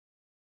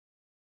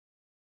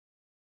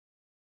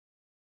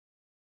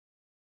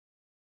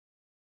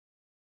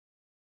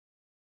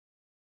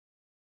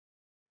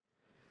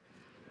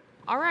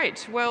All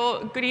right,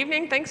 well, good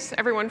evening. Thanks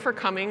everyone for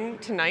coming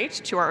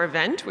tonight to our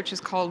event, which is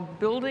called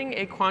Building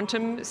a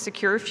Quantum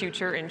Secure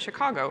Future in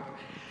Chicago.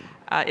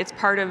 It's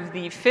part of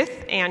the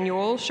 5th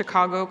annual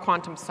Chicago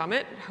Quantum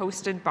Summit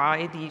hosted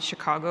by the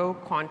Chicago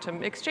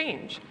Quantum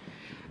Exchange.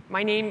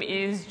 My name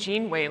is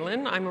Jeanne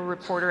Whalen. I'm a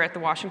reporter at the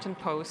Washington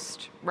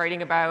Post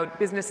writing about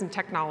business and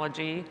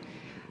technology,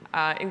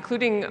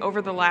 including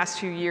over the last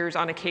few years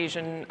on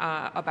occasion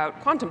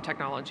about quantum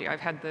technology. I've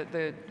had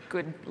the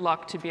good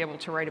luck to be able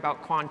to write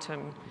about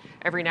quantum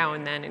every now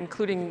and then,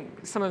 including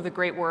some of the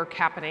great work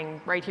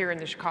happening right here in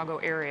the Chicago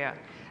area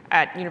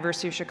at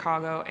University of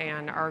Chicago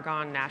and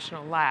Argonne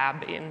National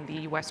Lab in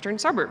the western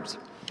suburbs.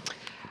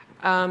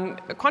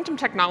 Quantum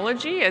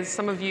technology, as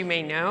some of you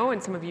may know,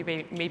 and some of you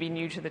may be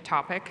new to the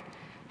topic,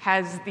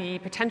 has the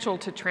potential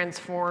to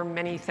transform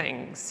many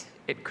things.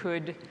 It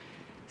could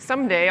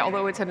someday,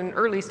 although it's at an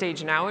early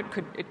stage now, it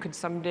could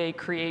someday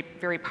create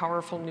very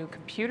powerful new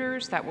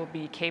computers that will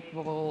be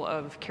capable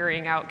of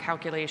carrying out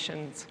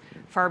calculations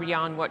far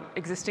beyond what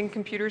existing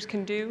computers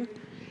can do.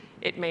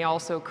 It may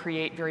also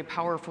create very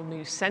powerful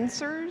new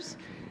sensors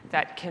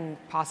that can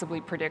possibly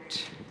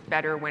predict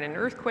better when an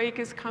earthquake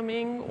is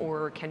coming,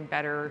 or can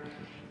better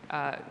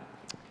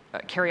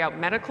carry out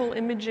medical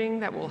imaging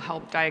that will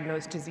help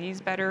diagnose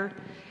disease better.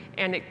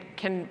 And it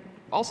can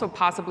also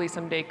possibly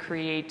someday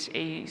create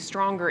a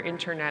stronger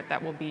internet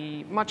that will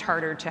be much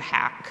harder to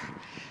hack.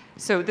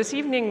 So this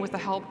evening, with the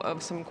help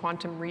of some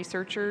quantum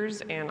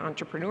researchers and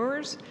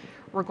entrepreneurs,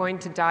 we're going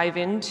to dive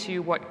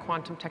into what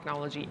quantum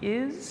technology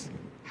is,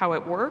 how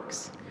it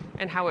works,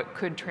 and how it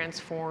could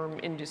transform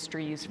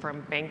industries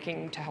from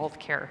banking to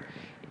healthcare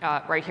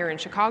right here in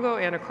Chicago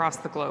and across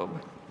the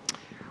globe.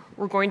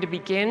 We're going to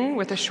begin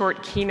with a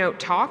short keynote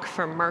talk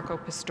from Marco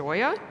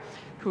Pistoia,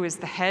 who is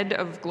the head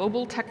of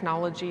Global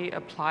Technology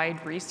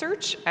Applied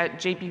Research at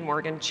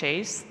JPMorgan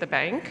Chase, the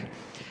bank,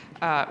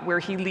 where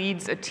he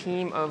leads a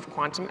team of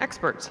quantum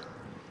experts.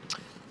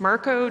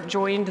 Marco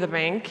joined the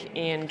bank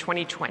in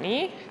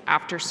 2020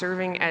 after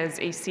serving as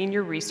a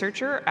senior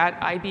researcher at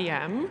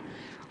IBM,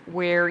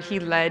 where he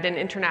led an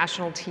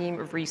international team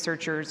of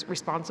researchers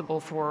responsible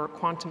for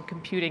quantum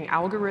computing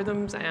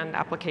algorithms and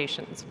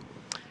applications.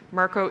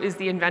 Marco is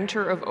the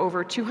inventor of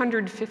over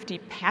 250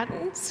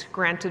 patents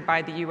granted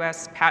by the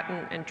US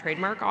Patent and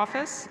Trademark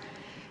Office,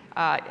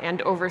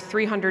 and over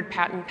 300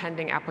 patent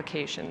pending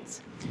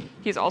applications.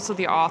 He's also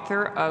the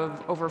author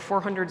of over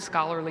 400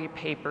 scholarly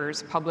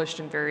papers published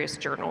in various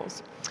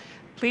journals.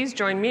 Please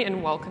join me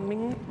in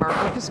welcoming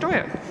Marco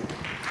Pistoia.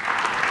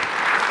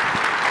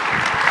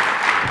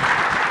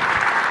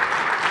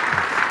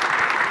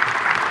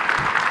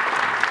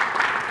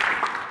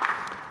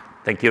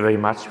 Thank you very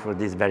much for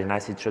this very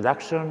nice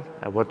introduction.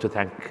 I want to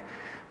thank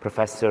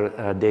Professor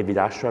David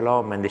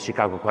Awschalom and the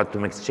Chicago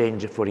Quantum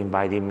Exchange for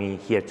inviting me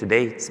here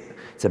today.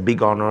 It's a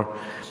big honor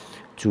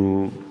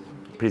to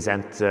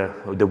present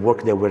the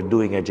work that we're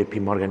doing at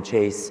JPMorgan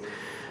Chase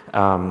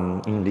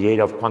in the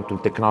area of quantum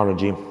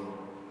technology.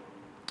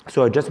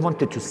 So I just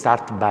wanted to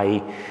start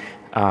by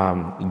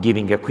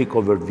giving a quick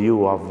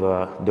overview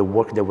of the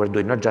work that we're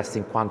doing, not just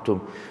in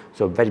quantum.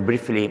 So very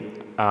briefly,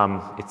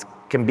 it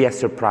can be a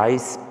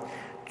surprise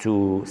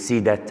to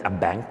see that a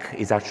bank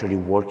is actually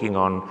working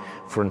on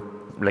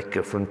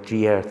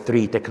frontier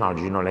 3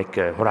 technology,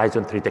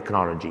 horizon 3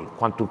 technology,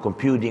 quantum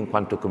computing,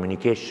 quantum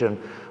communication,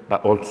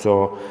 but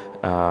also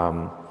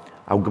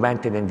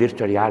augmented and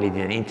virtual reality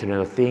and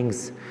Internet of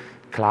Things,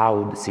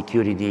 cloud,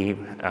 security.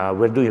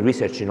 We're doing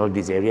research in all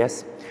these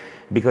areas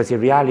because in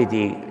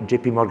reality,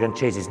 JPMorgan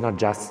Chase is not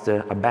just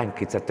a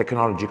bank, it's a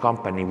technology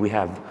company. We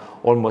have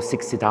almost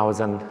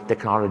 60,000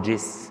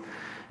 technologists,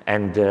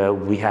 and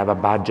we have a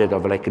budget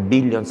of like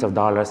billions of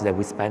dollars that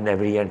we spend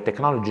every year in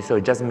technology. So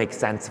it just makes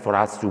sense for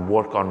us to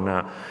work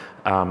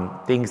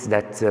on things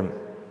that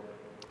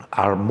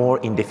are more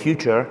in the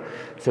future,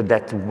 so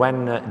that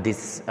when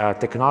these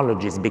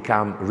technologies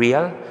become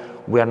real,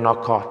 we are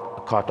not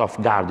caught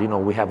off guard.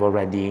 We have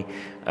already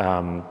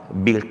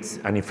built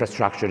an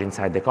infrastructure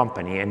inside the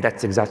company, and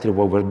that's exactly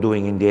what we're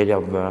doing in the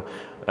area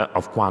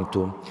of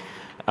quantum.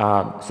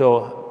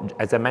 So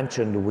as I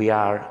mentioned, we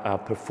are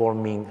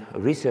performing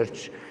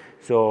research.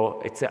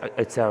 So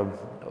it's a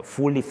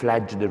fully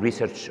fledged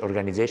research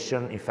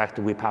organization. In fact,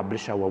 we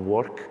publish our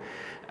work.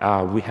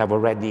 We have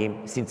already,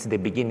 since the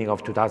beginning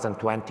of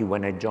 2020,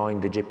 when I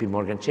joined the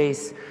JPMorgan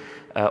Chase,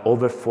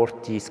 over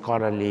 40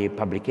 scholarly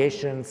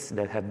publications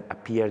that have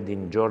appeared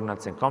in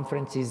journals and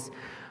conferences.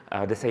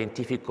 The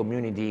scientific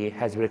community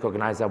has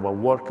recognized our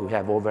work. We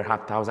have over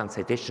 1,000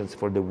 citations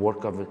for the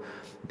work of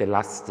the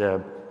last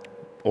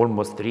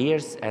almost 3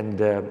 years,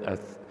 and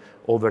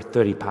over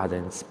 30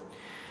 patents.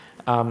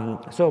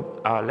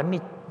 So let me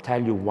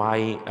tell you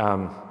why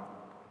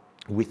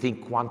we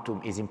think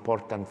quantum is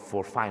important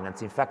for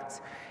finance. In fact,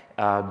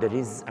 there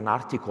is an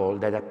article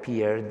that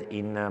appeared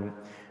in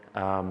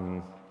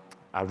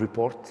a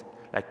report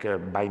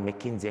by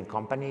McKinsey and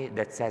Company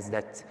that says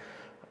that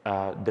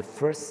the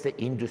first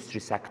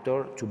industry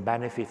sector to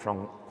benefit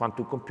from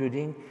quantum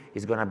computing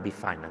is going to be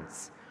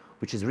finance.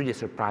 which is really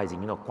surprising.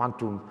 You know,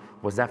 quantum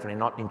was definitely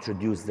not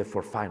introduced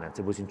for finance.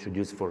 It was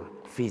introduced for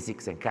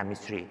physics and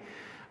chemistry.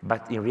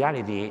 But in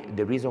reality,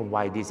 the reason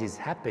why this is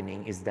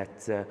happening is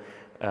that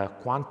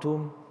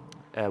quantum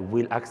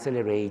will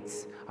accelerate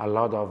a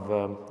lot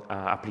of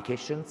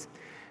applications,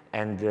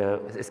 and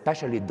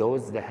especially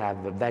those that have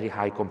very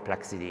high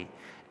complexity.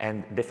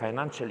 And the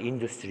financial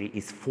industry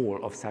is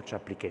full of such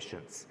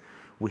applications.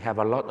 We have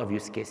a lot of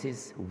use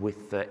cases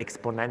with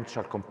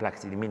exponential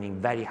complexity,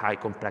 meaning very high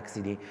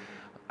complexity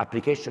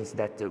applications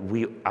that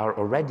we are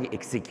already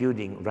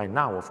executing right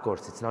now. Of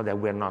course, it's not that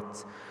we're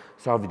not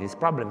solving these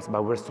problems,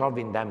 but we're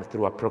solving them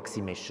through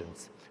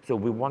approximations. So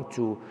we want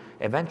to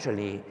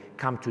eventually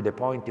come to the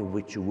point in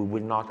which we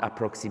will not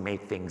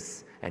approximate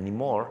things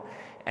anymore,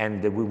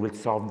 and we will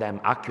solve them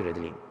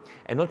accurately.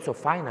 And also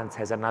finance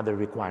has another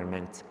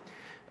requirement.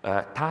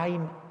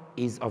 Time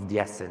is of the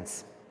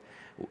essence.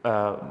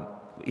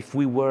 If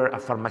we were a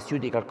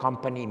pharmaceutical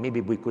company,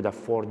 maybe we could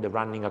afford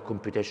running a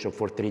computation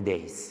for 3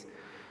 days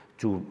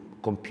to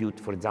compute,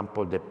 for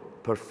example, the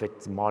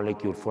perfect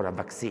molecule for a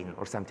vaccine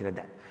or something like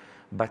that.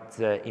 But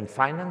in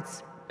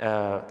finance,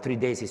 3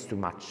 days is too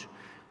much.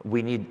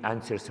 We need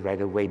answers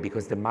right away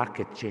because the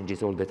market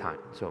changes all the time,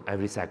 so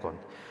every second.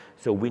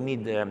 So we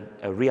need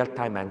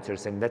real-time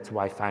answers, and that's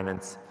why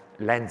finance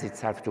lends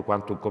itself to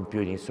quantum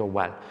computing so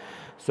well.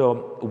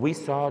 So we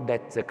saw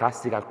that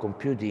classical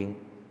computing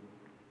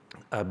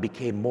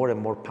became more and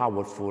more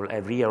powerful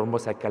every year,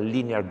 almost like a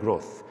linear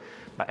growth.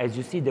 But as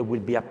you see, there will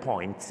be a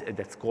point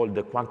that's called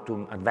the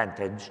quantum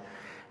advantage.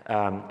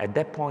 At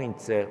that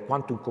point,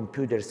 quantum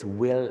computers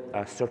will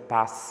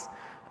surpass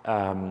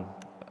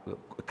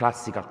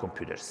classical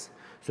computers.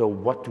 So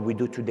what we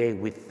do today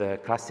with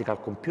classical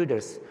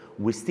computers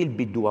will still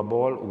be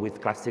doable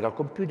with classical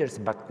computers,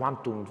 but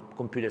quantum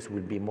computers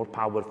will be more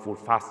powerful,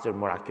 faster,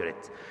 more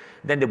accurate.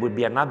 Then there will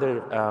be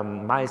another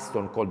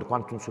milestone called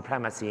quantum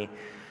supremacy,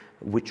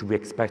 which we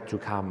expect to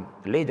come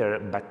later,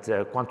 but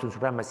quantum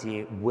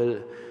supremacy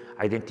will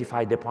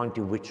identify the point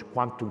in which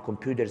quantum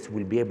computers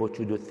will be able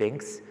to do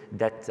things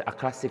that a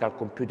classical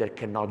computer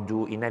cannot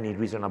do in any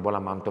reasonable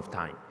amount of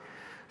time.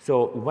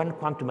 So when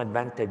quantum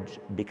advantage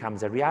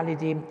becomes a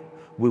reality,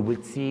 we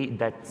will see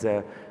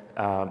that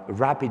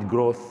rapid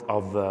growth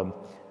of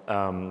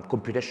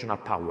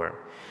computational power.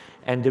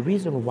 And the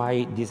reason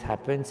why this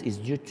happens is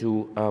due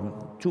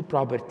to two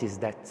properties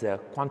that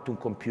quantum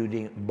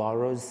computing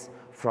borrows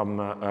from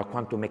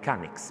quantum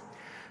mechanics.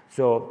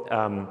 So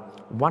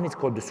one is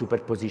called the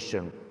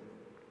superposition.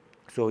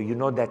 So you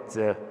know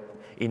that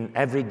in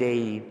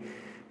everyday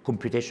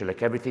computation,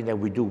 like everything that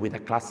we do with a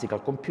classical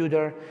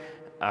computer,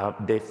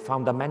 the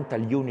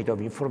fundamental unit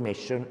of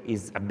information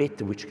is a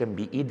bit which can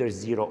be either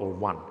 0 or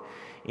 1.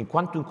 In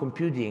quantum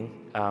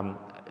computing,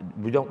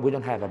 we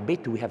don't have a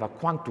bit, we have a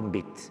quantum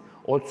bit,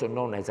 also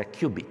known as a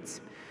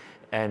qubit.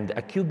 And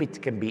a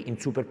qubit can be in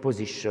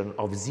superposition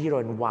of 0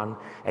 and 1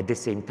 at the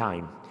same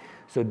time.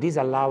 So this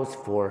allows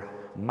for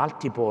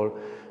multiple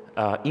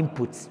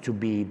inputs to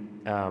be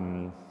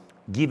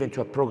given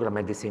to a program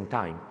at the same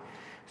time.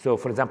 So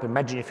for example,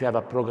 imagine if you have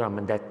a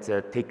program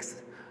that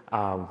takes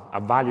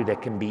a value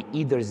that can be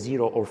either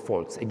 0 or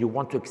false, and you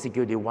want to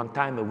execute it one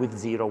time with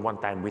 0, one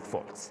time with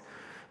false,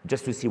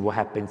 just to see what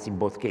happens in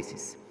both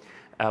cases.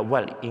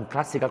 Well, in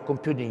classical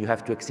computing, you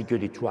have to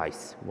execute it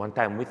twice, one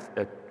time with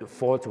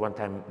false, one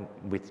time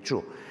with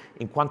true.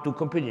 In quantum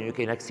computing, you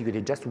can execute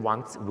it just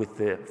once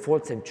with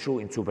false and true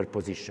in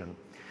superposition.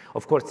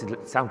 Of course,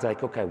 it sounds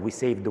like, okay, we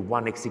saved the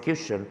one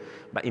execution,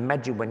 but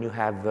imagine when you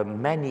have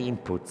many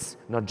inputs,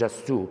 not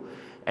just two,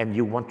 and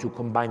you want to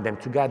combine them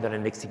together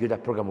and execute a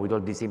program with all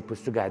these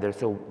inputs together.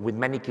 So with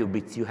many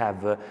qubits, you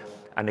have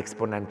an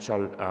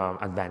exponential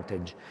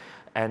advantage.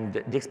 And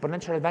the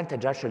exponential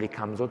advantage actually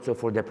comes also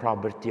for the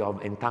property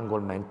of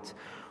entanglement,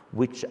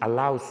 which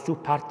allows two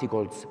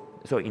particles.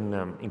 So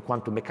in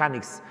quantum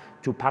mechanics,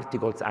 two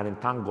particles are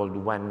entangled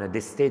when the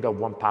state of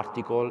one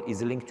particle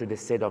is linked to the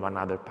state of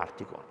another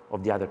particle,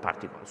 of the other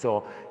particle.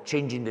 So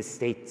changing the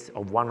state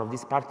of one of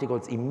these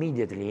particles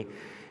immediately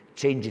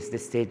changes the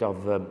state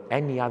of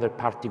any other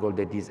particle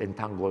that is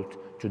entangled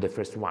to the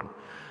first one.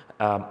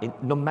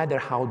 No matter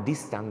how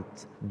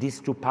distant these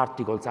two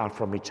particles are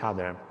from each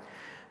other.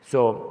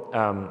 So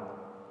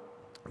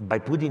by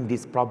putting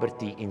this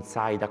property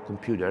inside a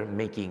computer,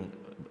 making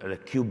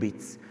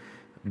qubits,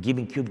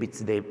 giving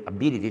qubits the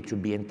ability to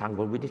be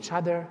entangled with each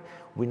other,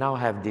 we now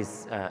have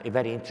this a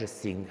very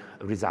interesting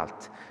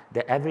result,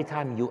 that every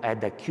time you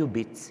add a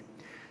qubit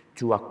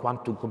to a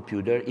quantum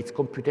computer, its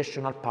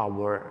computational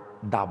power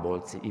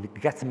doubles. It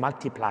gets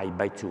multiplied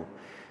by 2.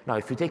 Now,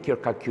 if you take your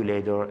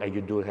calculator and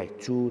you do like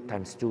 2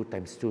 times 2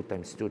 times 2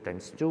 times 2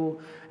 times 2,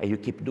 and you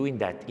keep doing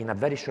that, in a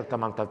very short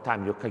amount of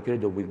time, your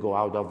calculator will go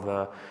out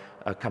of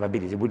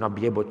capability. It will not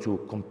be able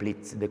to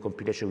complete the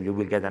computation. You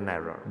will get an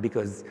error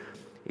because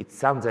it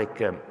sounds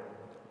like a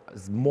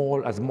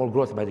small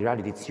growth, but in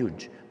reality, it's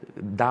huge.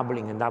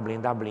 Doubling and doubling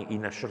and doubling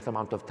in a short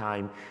amount of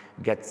time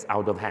gets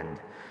out of hand.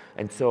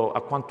 And so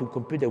a quantum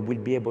computer will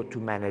be able to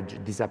manage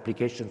these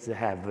applications that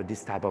have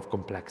this type of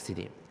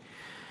complexity.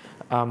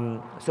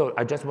 So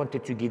I just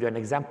wanted to give you an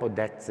example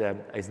that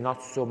is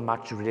not so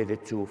much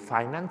related to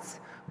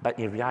finance, but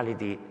in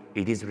reality,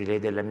 it is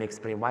related. Let me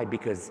explain why.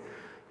 Because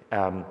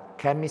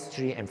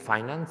chemistry and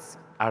finance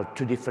are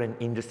two different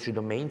industry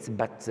domains,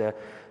 but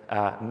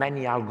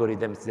many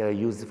algorithms that are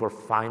used for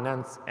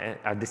finance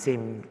are the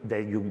same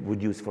that you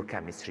would use for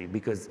chemistry,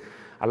 because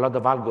a lot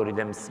of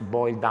algorithms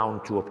boil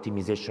down to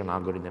optimization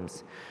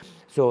algorithms.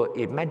 So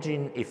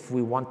imagine if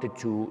we wanted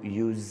to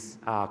use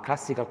a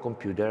classical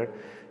computer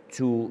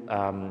to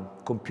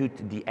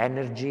compute the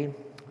energy,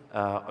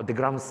 the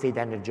ground state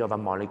energy of a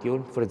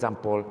molecule, for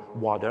example,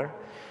 water,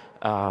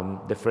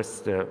 the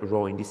first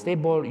row in this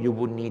table, you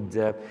would need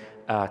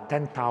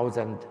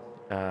 10,000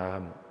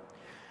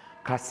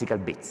 classical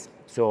bits.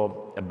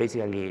 So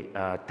basically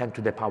 10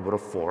 to the power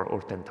of 4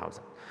 or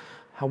 10,000.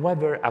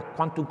 However, a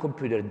quantum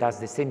computer does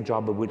the same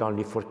job with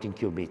only 14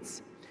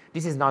 qubits.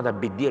 This is not a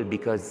big deal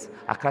because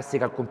a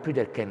classical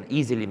computer can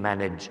easily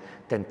manage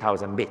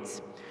 10,000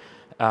 bits.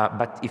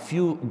 But if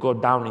you go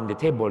down in the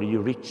table,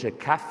 you reach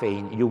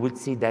caffeine, you will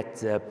see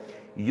that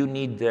you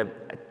need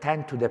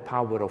 10 to the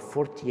power of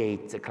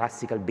 48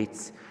 classical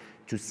bits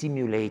to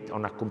simulate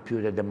on a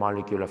computer the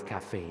molecule of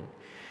caffeine.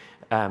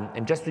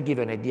 And just to give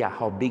you an idea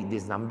how big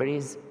this number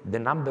is, the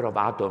number of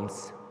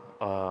atoms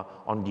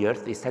on the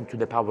Earth is 10 to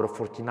the power of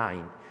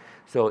 49.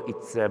 So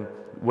it's,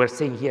 we're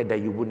saying here that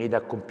you would need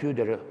a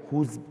computer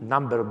whose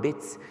number of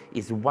bits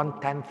is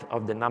 1/10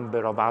 of the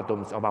number of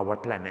atoms of our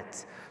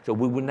planet. So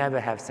we will never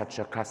have such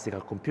a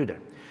classical computer.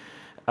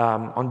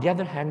 On the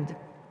other hand,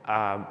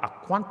 a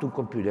quantum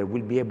computer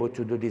will be able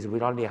to do this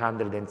with only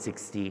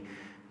 160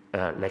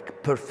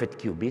 like perfect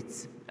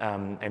qubits,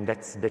 and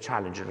that's the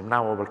challenge.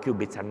 Now our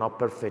qubits are not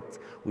perfect.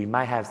 We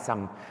might have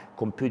some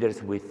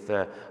computers with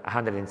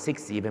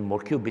 160, even more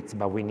qubits,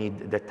 but we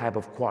need that type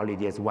of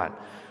quality as well.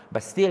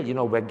 But still, you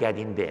know, we're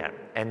getting there.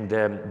 And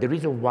the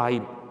reason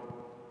why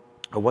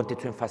I wanted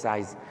to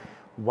emphasize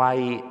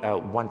why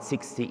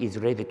 160 is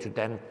rated to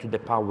 10 to the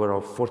power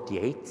of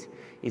 48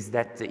 is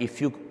that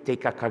if you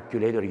take a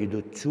calculator, you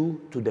do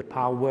 2 to the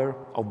power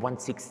of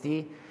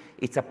 160,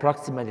 it's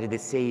approximately the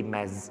same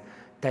as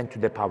 10 to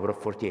the power of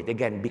 48.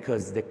 Again,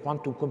 because the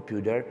quantum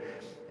computer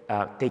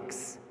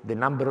takes the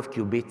number of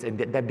qubits and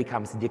that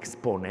becomes the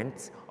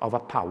exponent of a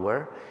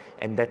power,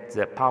 and that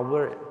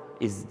power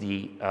is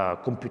the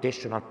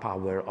computational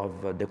power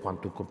of the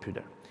quantum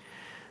computer.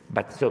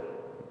 But so,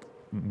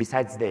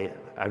 besides the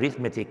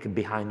arithmetic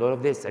behind all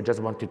of this, I just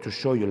wanted to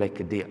show you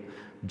like the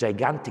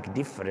gigantic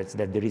difference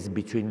that there is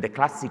between the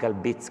classical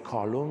bits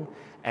column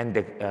and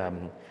the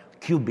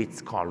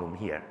qubits column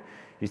here.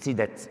 You see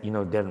that, you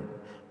know, they're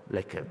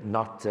like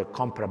not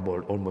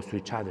comparable almost to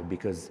each other,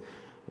 because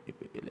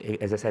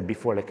as I said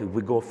before, like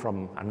we go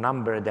from a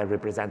number that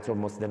represents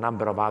almost the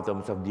number of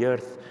atoms of the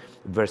Earth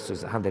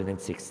versus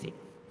 160.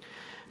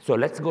 So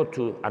let's go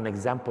to an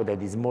example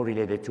that is more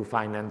related to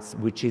finance,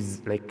 which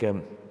is like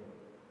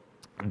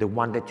the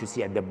one that you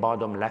see at the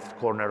bottom left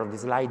corner of the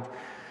slide.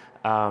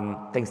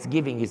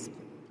 Thanksgiving is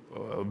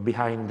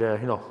behind,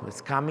 you know,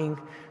 it's coming,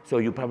 so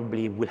you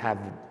probably will have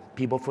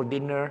people for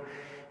dinner.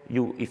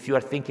 If you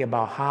are thinking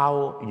about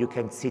how you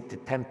can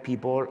sit 10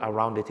 people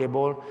around the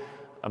table,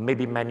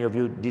 maybe many of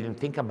you didn't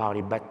think about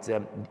it, but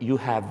you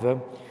have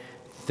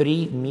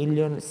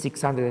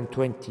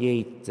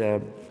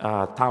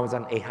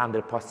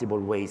 3,628,800 possible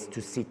ways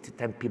to sit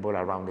 10 people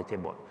around the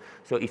table.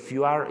 So if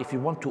you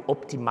want to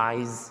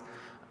optimize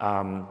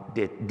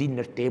the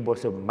dinner table,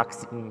 so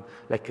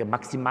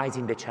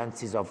maximizing the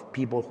chances of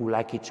people who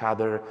like each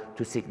other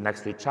to sit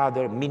next to each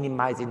other,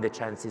 minimizing the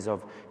chances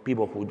of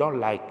people who don't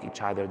like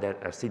each other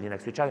that are sitting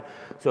next to each other.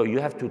 So you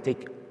have to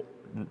take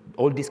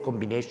all these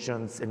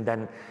combinations and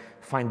then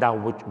find out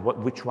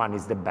which one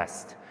is the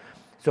best.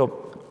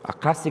 So a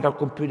classical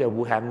computer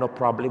will have no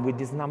problem with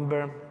this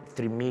number,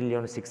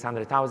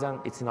 3,600,000.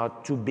 It's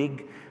not too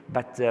big,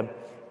 but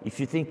if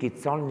you think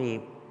it's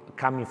only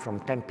coming from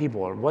 10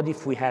 people, what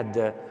if we had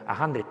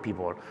 100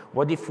 people?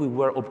 What if we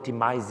were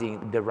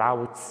optimizing the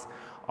routes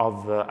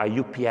of a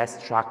UPS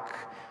truck?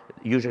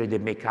 Usually they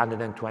make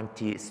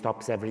 120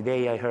 stops every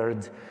day, I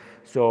heard.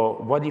 So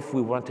what if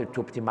we wanted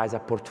to optimize a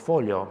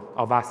portfolio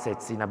of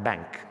assets in a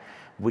bank,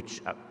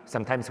 which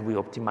sometimes we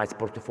optimize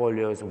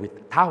portfolios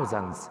with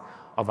thousands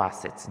of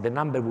assets? The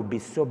number would be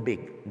so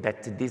big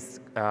that these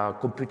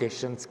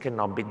computations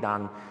cannot be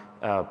done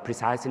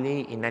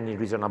precisely in any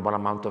reasonable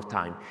amount of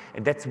time.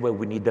 And that's where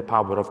we need the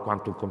power of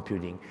quantum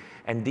computing.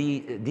 And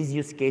these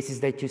use cases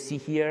that you see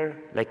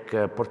here, like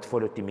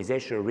portfolio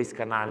optimization, risk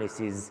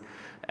analysis,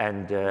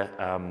 and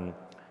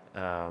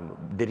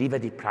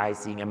derivative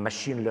pricing and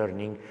machine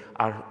learning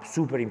are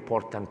super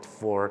important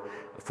for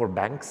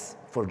banks,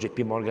 for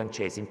JPMorgan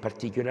Chase in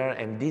particular.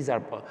 And these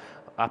are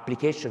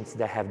applications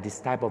that have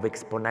this type of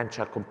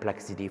exponential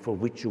complexity for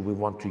which we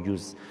want to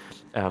use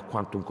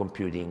quantum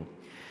computing.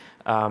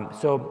 At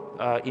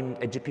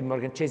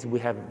JPMorgan Chase, we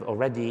have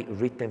already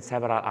written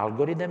several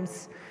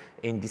algorithms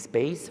in this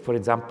space, for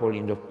example,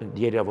 in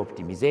the area of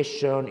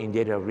optimization, in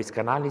the area of risk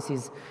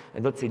analysis,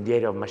 and also in the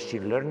area of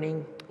machine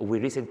learning. We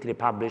recently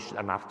published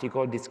an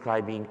article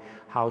describing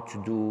how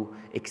to do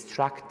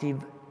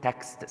extractive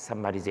text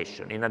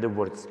summarization. In other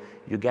words,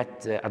 you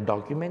get a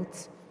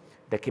document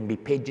that can be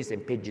pages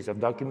and pages of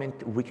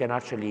document. We can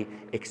actually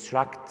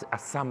extract a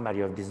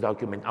summary of this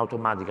document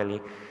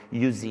automatically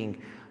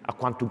using a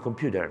quantum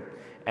computer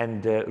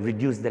and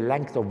reduce the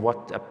length of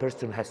what a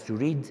person has to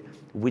read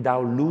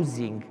without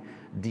losing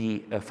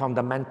the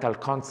fundamental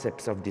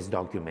concepts of this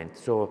document.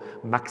 So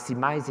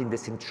maximizing the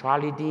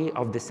centrality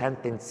of the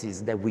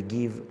sentences that we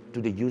give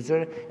to the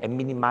user and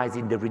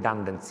minimizing the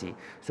redundancy.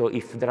 So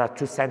if there are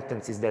two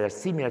sentences that are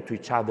similar to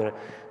each other,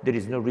 there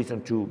is no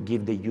reason to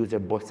give the user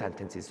both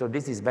sentences. So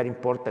this is very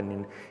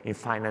important in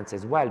finance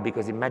as well,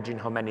 because imagine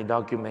how many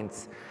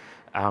documents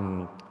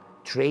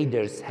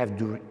traders have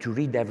to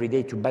read every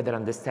day to better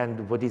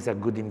understand what is a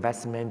good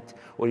investment,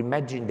 or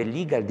imagine the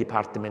legal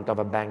department of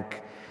a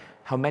bank,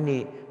 how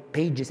many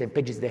pages and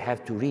pages they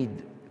have to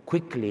read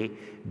quickly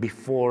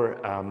before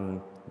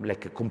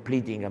like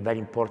completing a very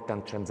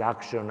important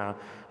transaction,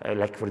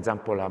 like for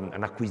example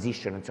an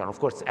acquisition and so on. Of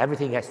course,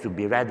 everything has to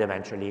be read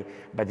eventually,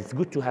 but it's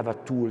good to have a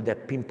tool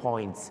that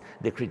pinpoints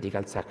the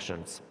critical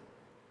sections.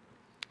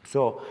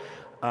 So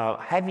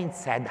having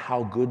said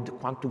how good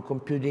quantum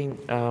computing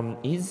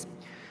is,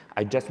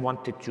 I just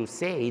wanted to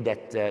say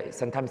that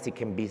sometimes it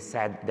can be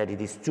said that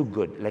it is too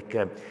good. Like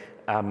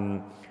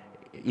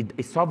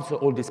it solves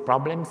all these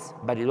problems,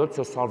 but it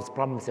also solves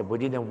problems that we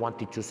didn't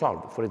want it to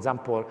solve. For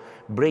example,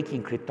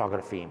 breaking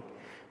cryptography.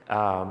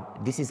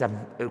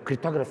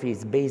 Cryptography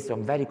is based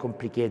on very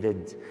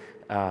complicated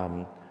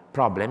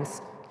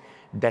problems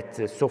that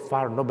so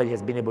far nobody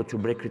has been able to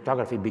break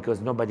cryptography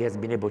because nobody has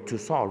been able to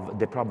solve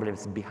the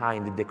problems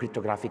behind the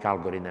cryptographic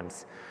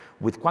algorithms.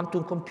 With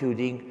quantum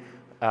computing,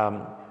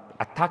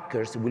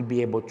 attackers will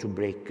be able to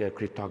break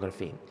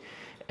cryptography.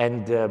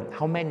 And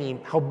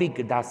how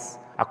big does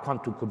a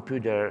quantum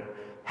computer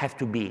have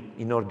to be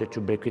in order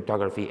to break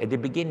cryptography? At the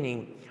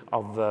beginning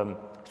of,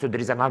 so there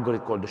is an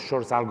algorithm called the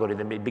Shor's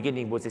algorithm. At the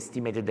beginning, it was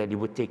estimated that it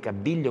would take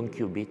 1 billion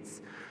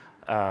qubits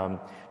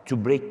to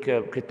break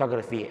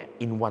cryptography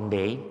in one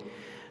day.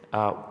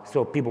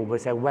 So people will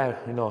say, well,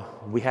 you know,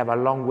 we have a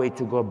long way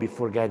to go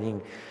before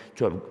getting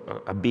to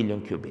 1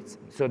 billion qubits.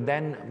 So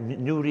then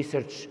new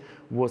research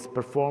was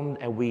performed,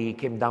 and we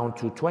came down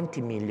to 20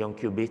 million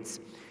qubits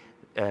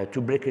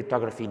to break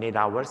cryptography in 8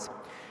 hours.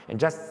 And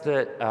just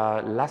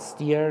last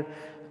year,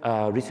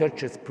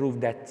 researchers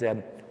proved that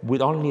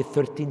with only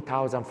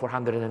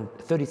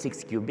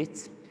 13,436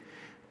 qubits,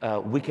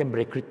 we can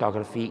break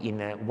cryptography in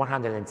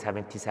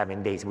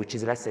 177 days, which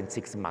is less than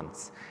 6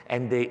 months.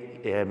 And the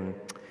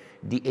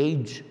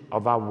age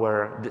of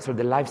so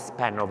the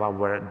lifespan of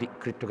our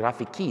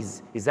cryptographic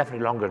keys is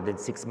definitely longer than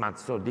 6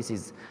 months. So this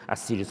is a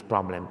serious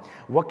problem.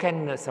 What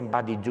can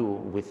somebody do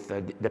with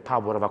the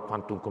power of a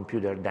quantum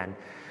computer then?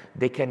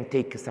 They can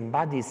take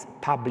somebody's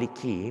public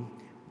key.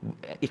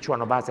 Each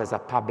one of us has a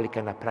public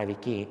and a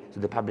private key. So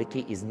the public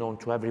key is known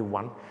to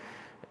everyone.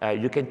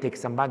 You can take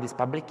somebody's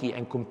public key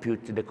and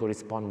compute the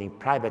corresponding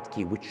private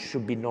key, which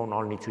should be known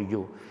only to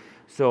you.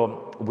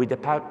 So with the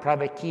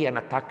private key, an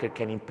attacker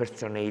can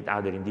impersonate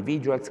other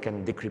individuals,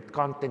 can decrypt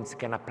contents,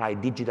 can apply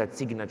digital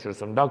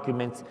signatures on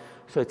documents.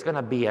 So it's going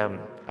to be a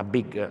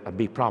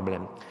big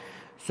problem.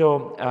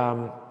 So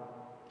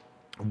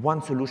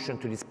one solution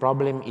to this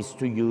problem is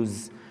to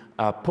use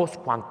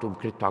post-quantum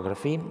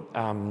cryptography.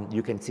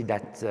 You can see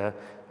that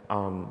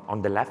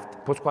on the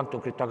left.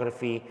 Post-quantum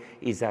cryptography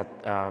is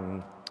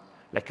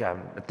like a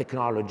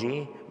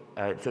technology.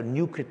 So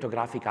new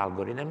cryptographic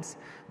algorithms,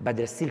 but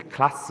they're still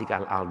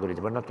classical algorithms.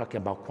 We're not talking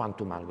about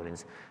quantum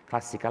algorithms.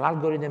 Classical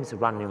algorithms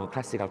running on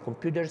classical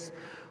computers,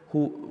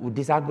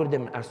 these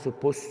algorithms are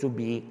supposed to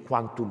be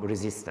quantum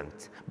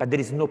resistant, but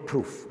there is no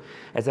proof.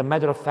 As a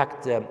matter of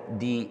fact,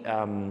 the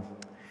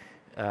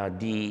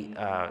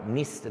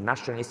NIST, the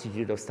National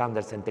Institute of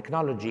Standards and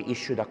Technology,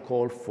 issued a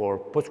call for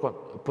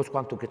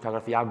post-quantum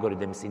cryptography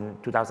algorithms in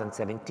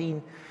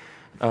 2017.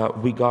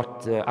 We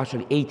got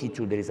actually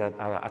 82, there is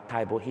a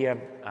typo here,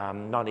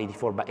 not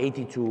 84, but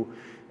 82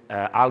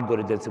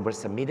 algorithms were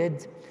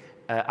submitted.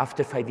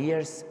 After 5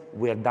 years,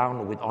 we are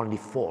down with only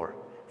 4,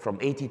 from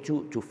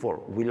 82 to 4.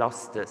 We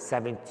lost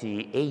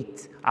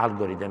 78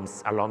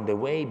 algorithms along the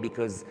way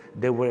because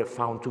they were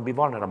found to be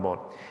vulnerable.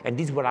 And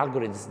these were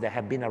algorithms that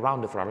have been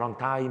around for a long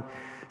time,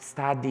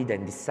 studied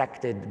and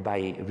dissected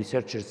by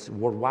researchers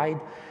worldwide.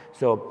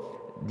 So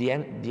the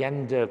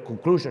end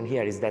conclusion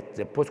here is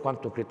that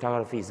post-quantum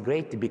cryptography is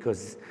great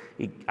because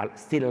it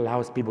still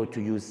allows people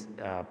to use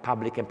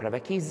public and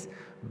private keys,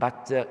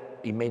 but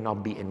it may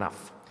not be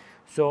enough.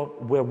 So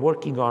we're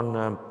working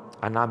on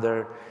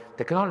another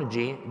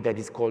technology that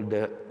is called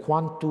the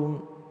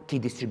quantum key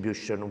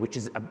distribution, which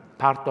is a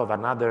part of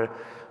another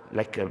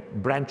like a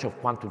branch of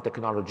quantum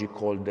technology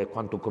called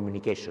quantum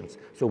communications.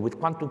 So with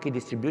quantum key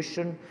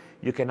distribution,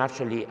 you can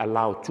actually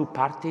allow two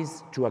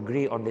parties to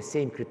agree on the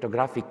same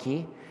cryptographic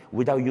key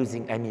without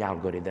using any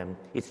algorithm.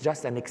 It's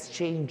just an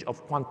exchange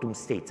of quantum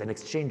states, an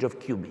exchange of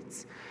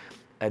qubits.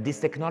 This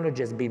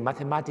technology has been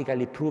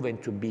mathematically proven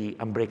to be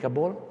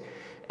unbreakable.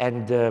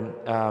 And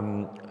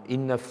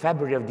in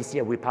February of this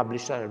year, we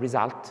published a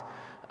result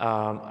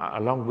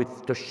along with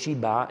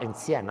Toshiba and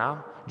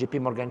Siena.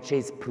 JPMorgan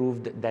Chase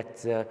proved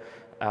that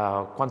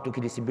quantum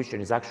key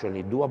distribution is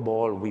actually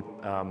doable. We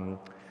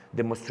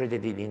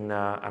demonstrated it in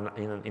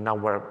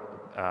our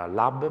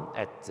lab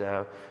at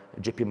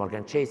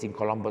JPMorgan Chase in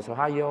Columbus,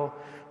 Ohio.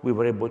 We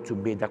were able to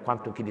build a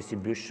quantum key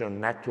distribution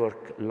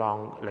network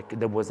long, like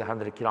that was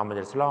 100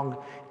 kilometers long,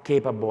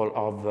 capable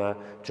of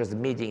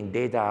transmitting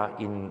data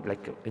in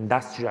like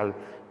industrial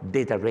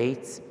data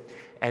rates,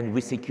 and we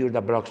secured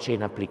a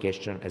blockchain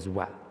application as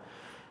well.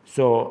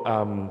 So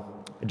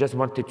I just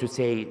wanted to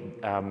say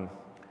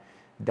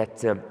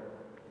that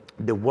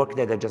the work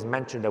that I just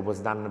mentioned that was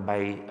done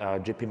by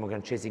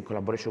JPMorgan Chase in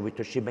collaboration with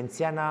Toshiba and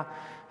Siena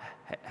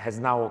has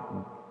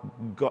now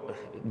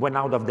went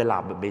out of the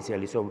lab,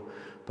 basically. So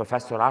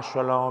Professor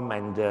Awschalom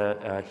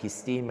and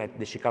his team at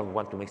the Chicago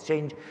Quantum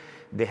Exchange,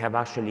 they have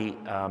actually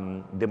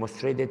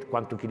demonstrated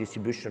quantum key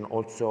distribution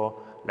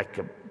also like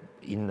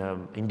in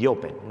the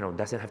open. You know,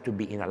 doesn't have to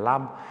be in a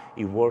lab.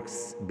 It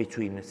works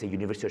between, say,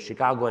 University of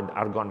Chicago and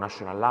Argonne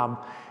National Lab.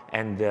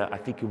 And I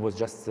think it was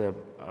just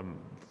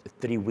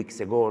 3 weeks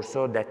ago or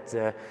so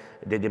that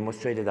they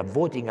demonstrated a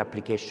voting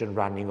application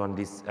running on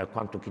this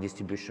quantum key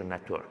distribution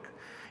network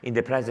in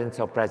the presence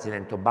of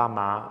President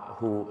Obama,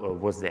 who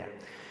was there.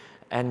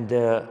 And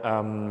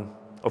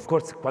of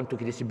course, quantum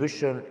key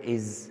distribution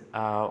is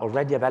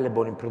already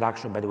available in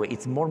production, by the way.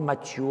 It's more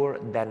mature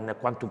than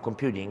quantum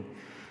computing.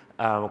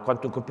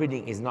 Quantum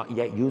computing is not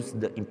yet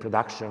used in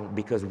production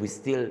because we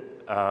still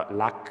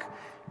lack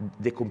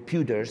the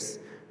computers,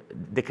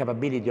 the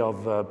capability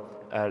of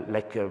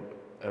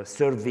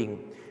serving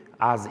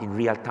us in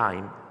real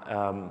time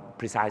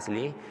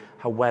precisely.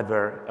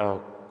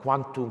 However,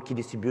 quantum key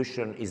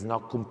distribution is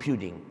not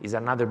computing. It's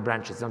another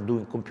branch. It's not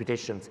doing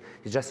computations.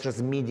 It's just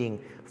transmitting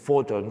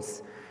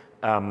photons,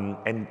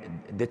 and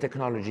the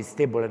technology is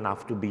stable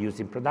enough to be used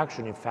in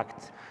production. In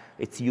fact,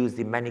 it's used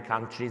in many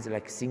countries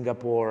like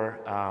Singapore,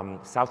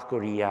 South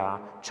Korea,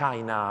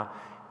 China,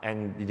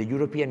 and the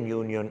European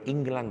Union,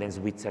 England, and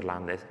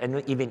Switzerland,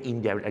 and even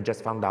India. I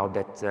just found out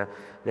that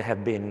there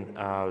have been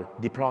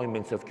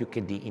deployments of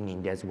QKD in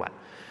India as well.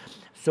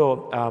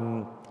 So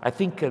I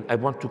think I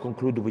want to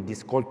conclude with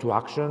this call to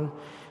action.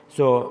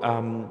 So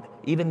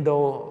even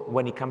though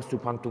when it comes to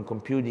quantum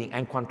computing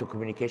and quantum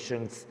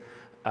communications,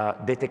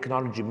 the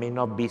technology may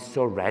not be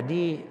so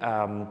ready,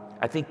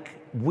 I think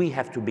we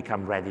have to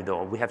become ready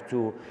though. We have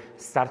to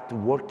start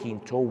working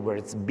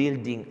towards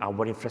building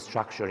our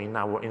infrastructure in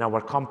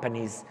our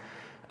companies,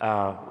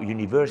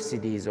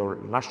 universities or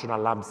national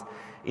labs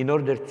in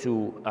order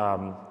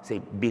to say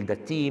build a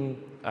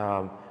team,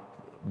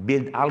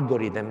 build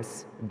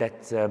algorithms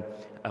that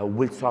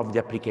will solve the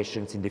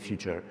applications in the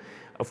future.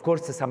 Of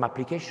course, some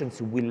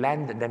applications will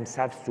lend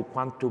themselves to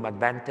quantum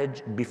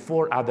advantage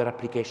before other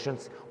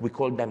applications. We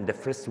call them the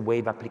first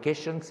wave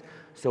applications.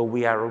 So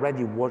we are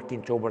already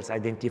working towards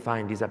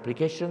identifying these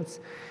applications.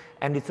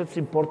 And it's also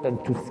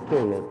important to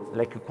scale it.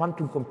 Like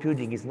quantum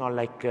computing is not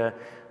like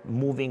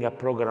moving a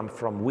program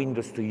from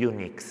Windows to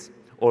Unix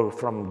or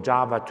from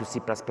Java to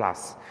C++.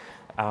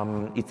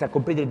 It's a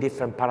completely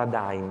different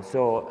paradigm.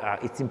 So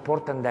it's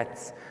important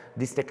that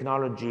this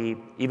technology,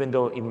 even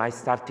though it might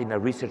start in a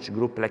research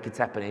group like it's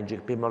happening in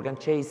JPMorgan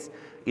Chase,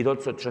 it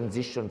also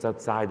transitions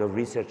outside of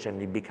research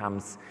and it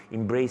becomes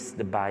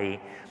embraced by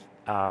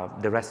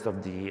the rest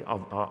of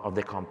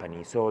the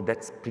company. So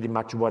that's pretty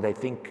much what I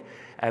think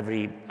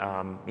every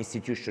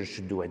institution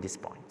should do at this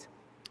point.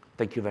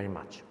 Thank you very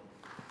much.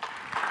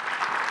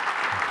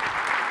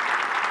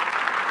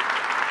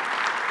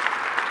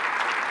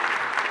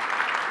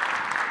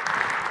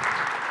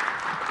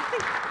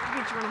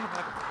 Do you want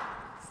to have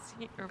a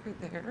seat over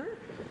there?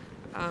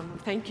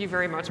 Thank you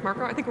very much,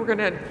 Marco. I think we're going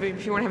to,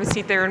 if you want to have a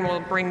seat there, and we'll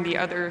bring the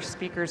other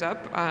speakers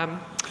up.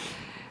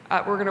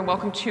 We're going to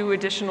welcome two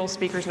additional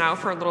speakers now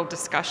for a little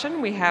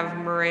discussion. We have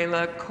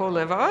Mirella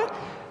Koleva,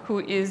 who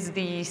is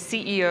the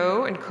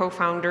CEO and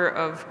co-founder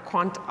of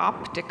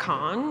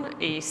Quantopticon,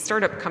 a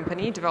startup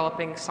company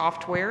developing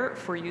software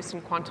for use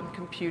in quantum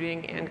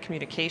computing and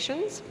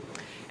communications.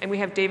 And we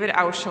have David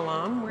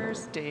Awschalom.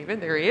 Where's David?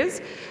 There he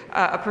is.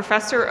 A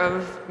professor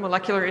of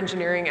molecular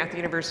engineering at the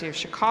University of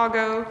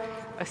Chicago,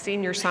 a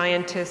senior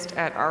scientist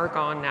at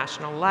Argonne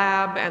National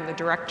Lab, and the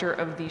director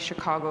of the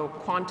Chicago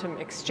Quantum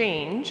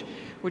Exchange,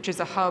 which is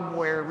a hub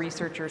where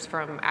researchers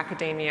from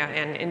academia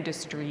and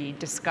industry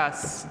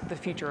discuss the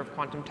future of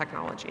quantum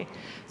technology.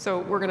 So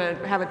we're going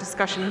to have a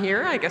discussion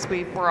here. I guess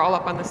we're all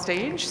up on the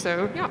stage,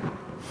 so yeah.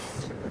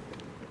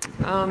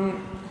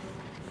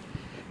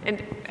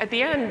 And at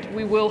the end,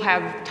 we will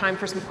have time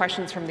for some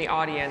questions from the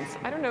audience.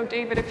 I don't know,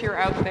 David, if you're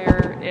out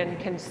there and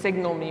can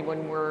signal me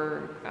when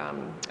we're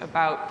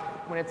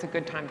about when it's a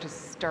good time to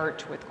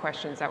start with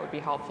questions, that would be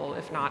helpful.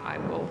 If not, I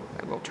will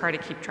try to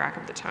keep track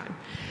of the time.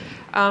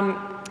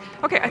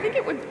 Okay, I think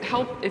it would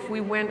help if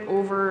we went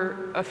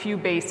over a few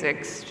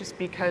basics, just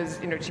because,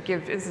 to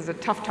give, this is a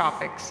tough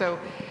topic. So,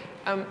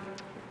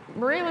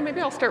 Mirella, maybe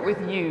I'll start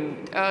with you.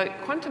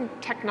 Quantum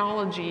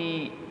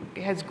technology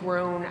has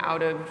grown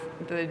out of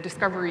the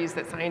discoveries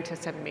that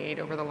scientists have made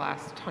over the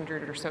last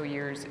 100 or so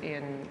years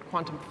in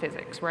quantum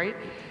physics, right?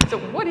 So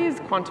what is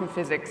quantum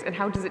physics, and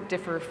how does it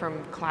differ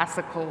from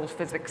classical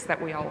physics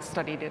that we all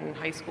studied in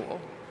high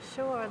school?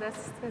 Sure,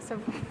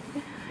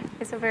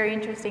 it's a very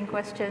interesting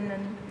question.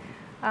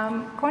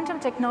 And quantum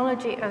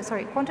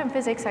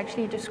physics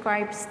actually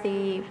describes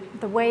the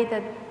way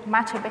that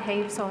matter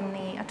behaves on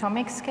the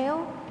atomic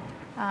scale,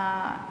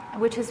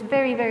 which is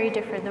very, very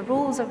different. The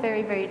rules are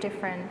very, very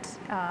different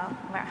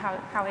about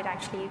how it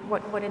actually,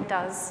 what it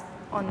does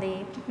on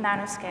the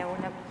nanoscale,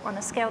 on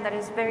a scale that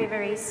is very,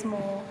 very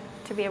small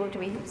to be able to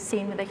be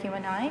seen with the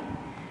human eye.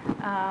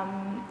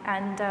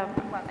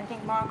 Well, I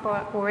think Marco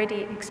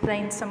already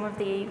explained some of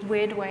the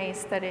weird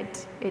ways that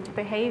it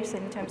behaves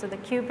in terms of the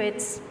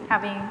qubits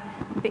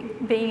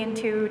being in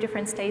two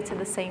different states at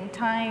the same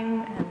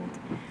time,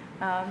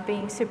 and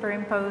being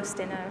superimposed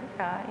in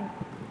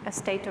a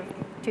state of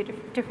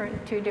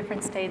two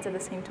different states at the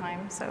same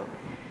time. So.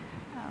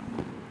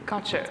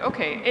 Gotcha.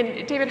 Okay.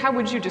 And David, how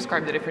would you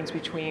describe the difference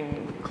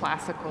between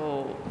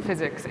classical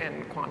physics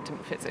and quantum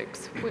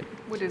physics?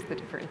 What is the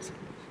difference?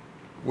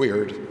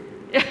 Weird.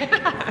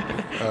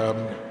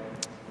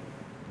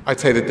 I'd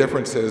say the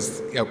difference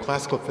is,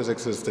 classical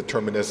physics is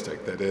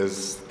deterministic. That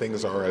is,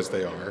 things are as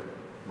they are,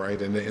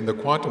 right? And in the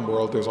quantum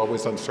world, there's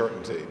always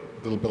uncertainty,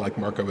 a little bit like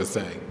Marco was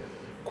saying.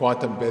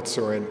 Quantum bits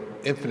are in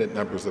infinite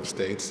numbers of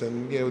states,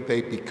 and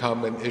they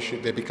become an issue.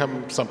 They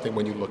become something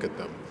when you look at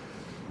them.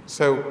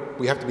 So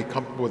we have to be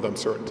comfortable with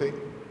uncertainty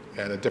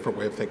and a different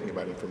way of thinking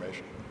about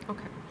information.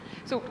 Okay.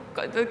 So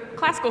the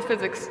classical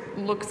physics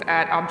looks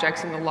at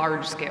objects in the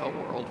large-scale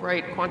world,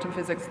 right? Quantum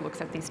physics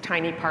looks at these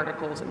tiny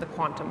particles in the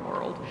quantum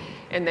world,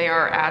 and they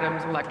are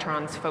atoms,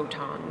 electrons,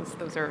 photons.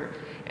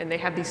 And they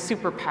have these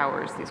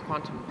superpowers, these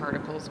quantum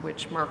particles,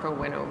 which Marco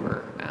went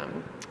over.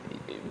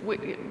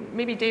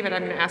 Maybe, David,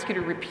 I'm going to ask you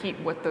to repeat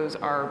what those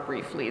are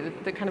briefly.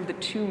 The kind of the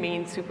two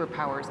main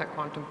superpowers that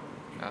quantum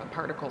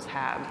particles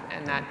have,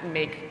 and that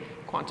make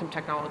quantum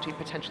technology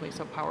potentially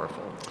so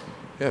powerful.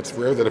 Yeah, it's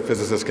rare that a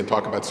physicist can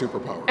talk about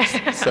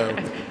superpowers. So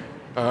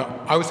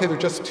I would say there are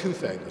just two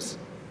things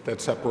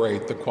that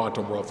separate the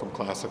quantum world from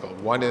classical.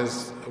 One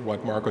is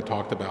what Marco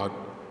talked about,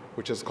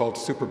 which is called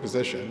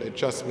superposition. It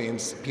just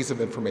means a piece of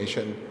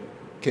information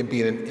can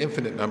be in an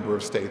infinite number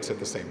of states at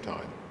the same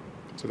time.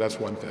 So that's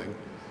one thing.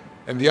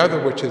 And the other,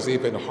 which is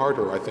even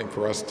harder, I think,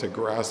 for us to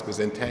grasp, is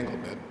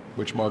entanglement,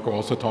 which Marco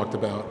also talked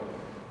about.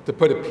 To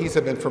put a piece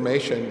of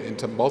information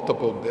into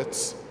multiple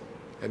bits,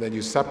 and then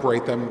you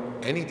separate them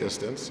any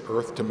distance,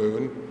 Earth to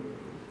Moon,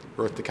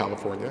 Earth to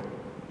California,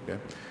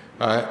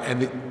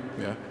 and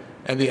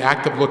the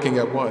act of looking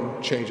at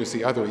one changes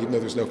the other, even though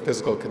there's no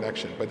physical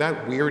connection. But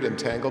that weird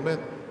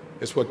entanglement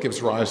is what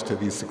gives rise to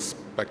these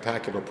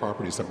spectacular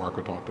properties that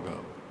Marco talked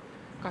about.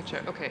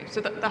 Gotcha. Okay.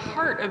 So the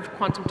heart of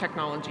quantum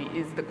technology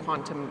is the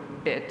quantum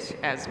bit,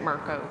 as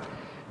Marco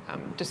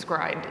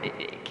described.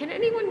 Can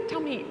anyone tell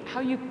me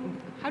how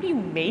do you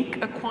make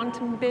a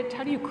quantum bit?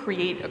 How do you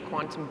create a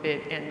quantum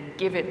bit and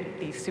give it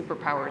these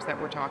superpowers that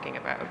we're talking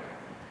about?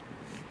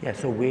 Yeah.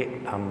 So we're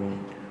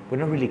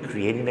not really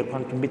creating the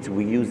quantum bits.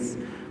 We use,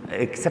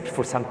 except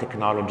for some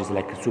technologies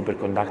like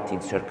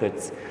superconducting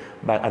circuits,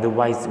 but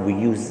otherwise we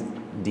use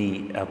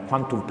the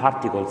quantum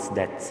particles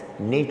that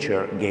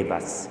nature gave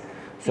us.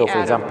 So,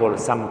 for example,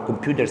 some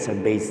computers are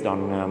based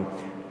on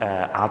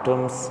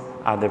atoms,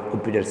 other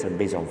computers are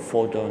based on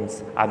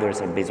photons,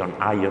 others are based on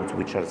ions,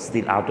 which are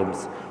still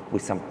atoms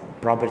with some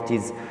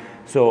properties.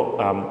 So,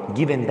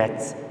 given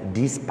that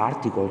these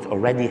particles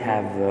already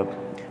have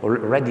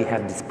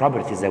these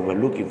properties that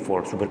we're looking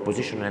for,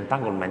 superposition and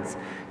entanglements,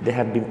 they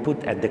have been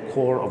put at the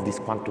core of these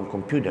quantum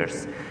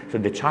computers. So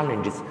the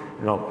challenge is,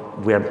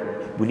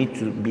 we need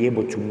to be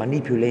able to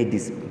manipulate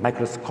these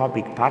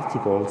microscopic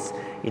particles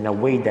in a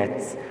way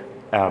that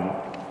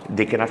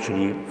they can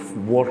actually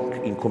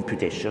work in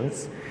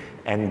computations,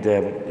 and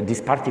these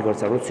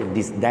particles are also in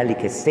these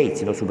delicate states,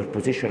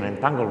 superposition and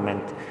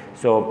entanglement.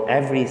 So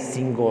every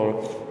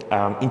single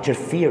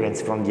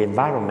interference from the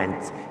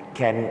environment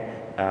can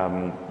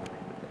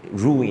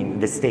ruin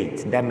the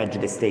state, damage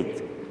the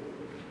state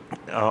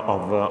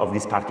of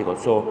these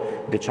particles.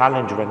 So the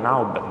challenge right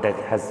now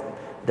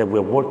that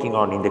we're working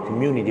on in the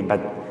community, but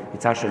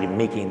it's actually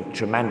making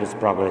tremendous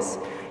progress,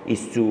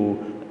 is to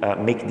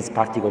make these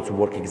particles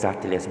work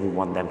exactly as we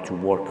want them to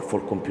work for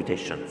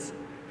computations.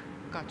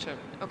 Gotcha.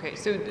 Okay,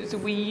 so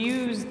we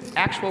use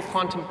actual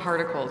quantum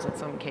particles in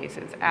some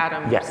cases,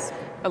 atoms, yes.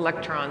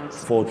 Electrons,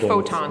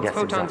 photons, yes,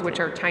 photons, exactly. which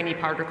are tiny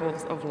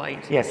particles of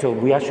light. Yeah, so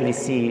we actually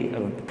see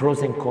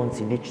pros and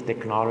cons in each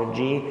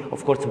technology.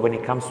 Of course, when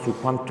it comes to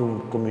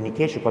quantum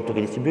communication, quantum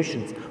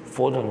distributions,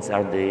 photons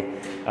are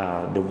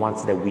the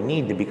ones that we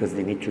need because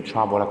they need to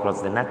travel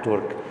across the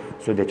network.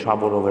 So they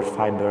travel over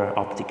fiber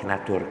optic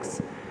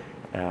networks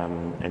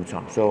and so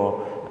on.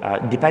 So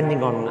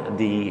depending on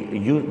the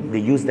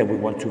use that we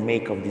want to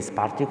make of these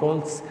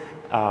particles,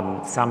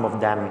 some of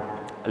them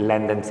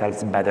lend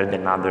themselves better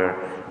than others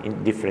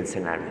in different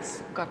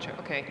scenarios. Gotcha,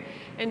 okay.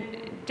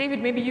 And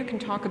David, maybe you can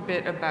talk a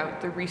bit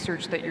about the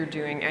research that you're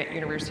doing at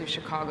University of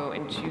Chicago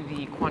into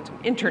the quantum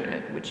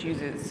internet, which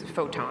uses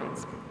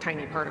photons,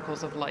 tiny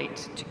particles of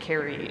light, to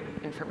carry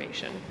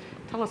information.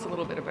 Tell us a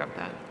little bit about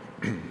that.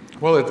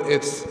 Well,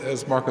 it's,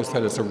 as Marco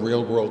said, it's a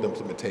real-world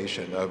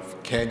implementation of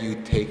can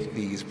you take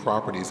these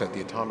properties at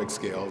the atomic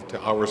scale to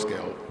our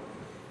scale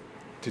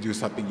to do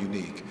something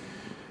unique.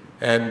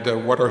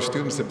 And what our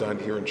students have done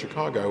here in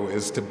Chicago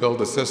is to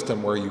build a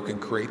system where you can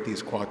create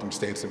these quantum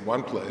states in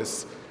one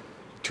place,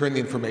 turn the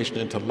information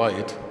into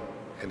light,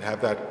 and have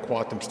that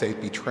quantum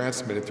state be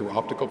transmitted through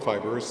optical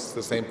fibers,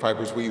 the same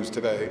fibers we use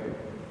today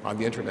on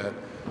the internet,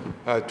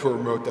 to a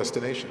remote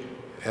destination,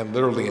 and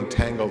literally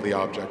entangle the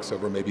objects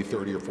over maybe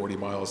 30 or 40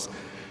 miles.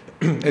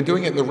 And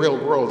doing it in the real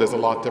world is a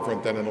lot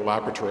different than in a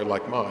laboratory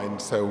like mine.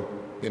 So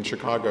in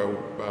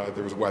Chicago,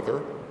 there's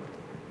weather,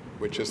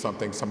 which is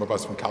something some of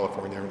us from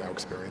California are now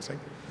experiencing.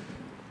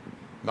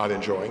 Not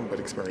enjoying, but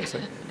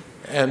experiencing.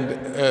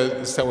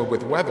 And so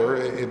with weather,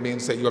 it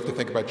means that you have to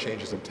think about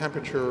changes in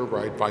temperature,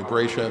 right,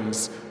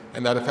 vibrations,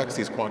 and that affects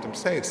these quantum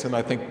states. And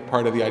I think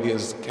part of the idea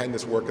is, can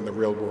this work in the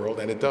real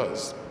world? And it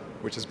does,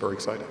 which is very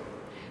exciting.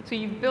 So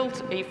you've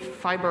built a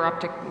fiber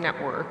optic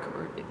network,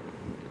 or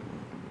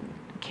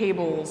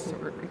cables,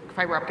 or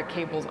fiber optic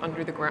cables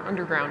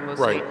underground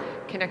mostly,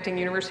 right, connecting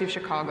University of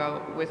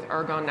Chicago with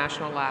Argonne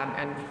National Lab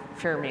and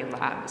Fermi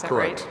Lab, is that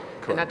correct, right?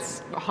 Correct. And that's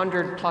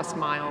 100 plus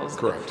miles.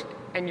 Correct.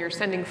 And you're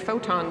sending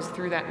photons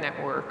through that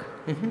network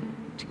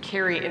to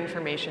carry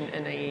information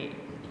in a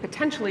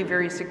potentially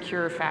very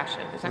secure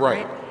fashion, is that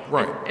right?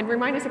 Right. And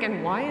remind us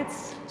again why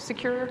it's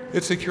secure?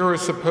 It's secure.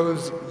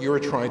 Suppose you're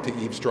trying to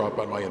eavesdrop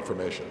on my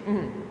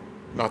information.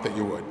 Not that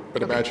you would,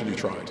 but imagine you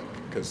tried.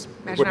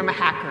 Imagine I'm a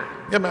hacker.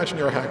 Yeah, imagine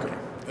you're a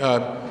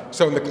hacker.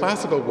 So in the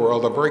classical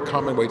world, a very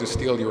common way to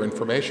steal your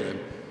information,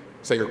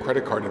 say your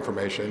credit card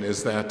information,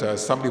 is that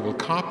somebody will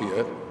copy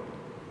it,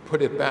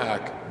 put it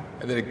back,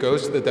 and then it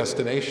goes to the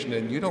destination,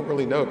 and you don't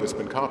really know if it's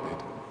been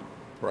copied,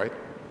 right?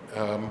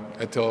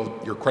 Until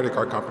your credit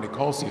card company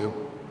calls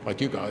you, like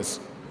you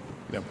guys,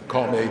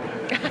 call me,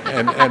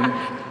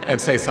 and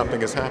say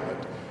something has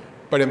happened.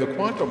 But in the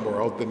quantum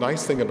world, the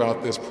nice thing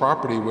about this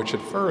property, which at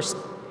first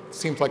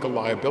seems like a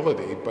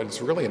liability, but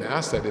it's really an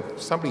asset.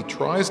 If somebody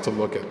tries to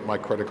look at my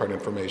credit card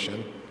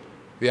information,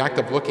 the act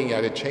of looking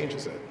at it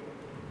changes it.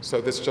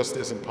 So this just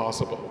isn't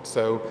possible.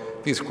 So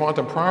these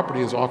quantum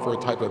properties offer a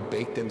type of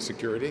baked-in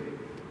security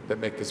that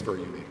make this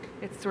very unique.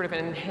 It's sort of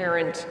an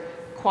inherent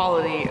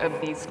quality of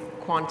these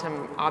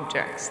quantum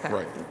objects that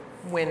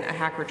when a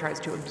hacker tries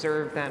to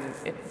observe them,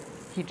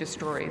 he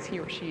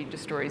or she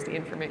destroys the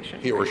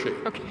information. He or she.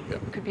 Okay, yeah.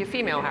 Could be a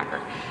female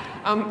hacker.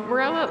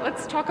 Mirella,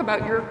 let's talk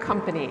about your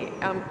company.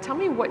 Tell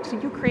me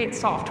so you create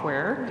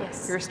software.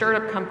 Yes. You're a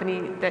startup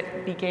company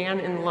that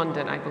began in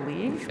London, I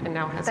believe, and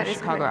now has a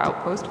Chicago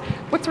outpost.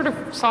 What sort of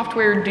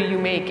software do you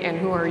make, and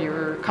who are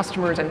your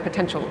customers and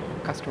potential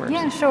customers?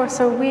 Yeah, sure.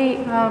 So we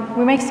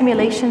make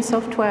simulation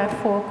software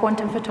for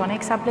quantum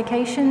photonics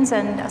applications,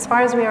 and as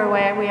far as we are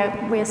aware,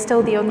 we are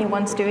still the only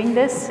ones doing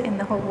this in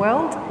the whole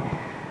world.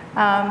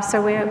 So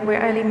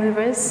we're early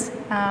movers,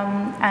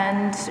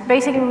 and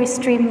basically we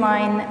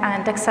streamline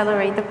and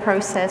accelerate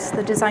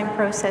the design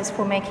process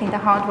for making the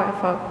hardware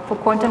for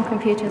quantum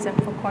computers and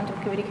for quantum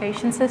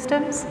communication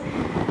systems.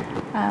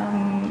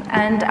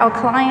 And our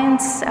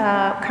clients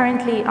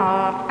currently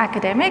are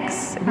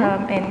academics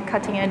in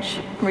cutting-edge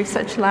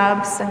research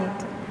labs, and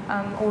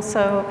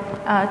also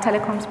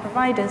telecoms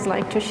providers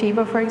like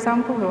Toshiba, for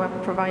example, who are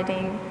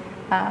providing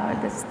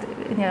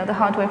the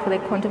hardware for the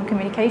quantum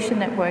communication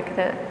network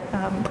that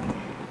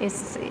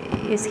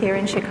is here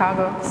in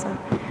Chicago. So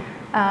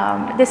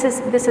this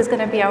is going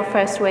to be our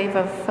first wave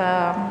of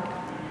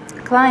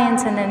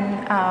clients, and then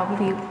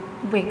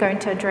we're going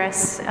to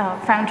address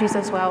foundries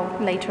as well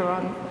later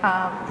on.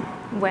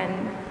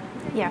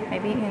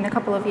 Maybe in a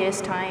couple of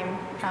years' time,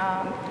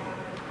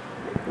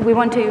 we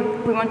want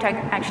to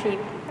actually.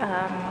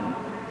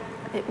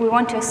 We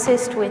want to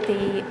assist with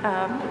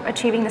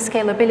achieving the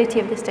scalability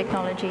of this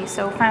technology.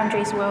 So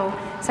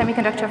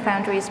semiconductor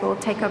foundries will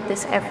take up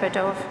this effort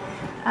of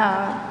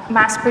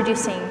mass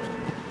producing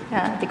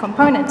the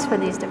components for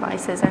these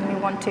devices, and we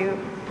want to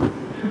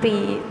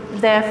be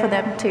there for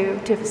them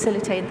to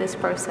facilitate this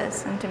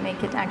process and to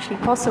make it actually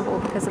possible,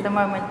 because at the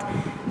moment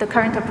the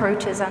current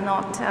approaches are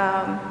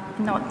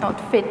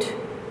not fit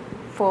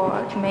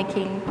for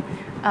making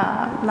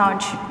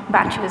large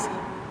batches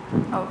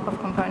of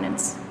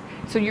components.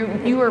 So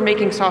you are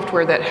making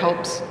software that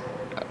helps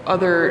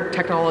other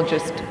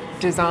technologists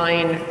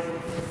design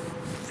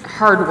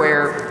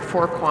hardware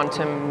for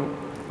quantum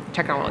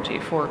technology,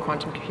 for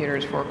quantum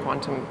computers, for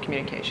quantum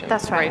communications.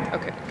 That's right.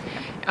 Okay.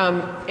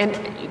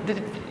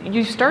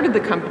 You started the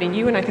company,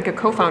 you and I think a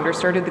co-founder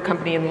started the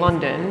company in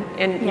London.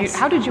 And yes.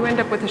 How did you end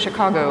up with the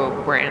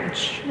Chicago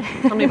branch?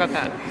 Tell me about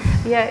that.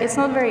 Yeah, it's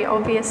not very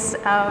obvious.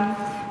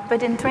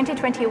 But in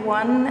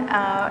 2021,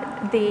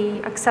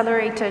 the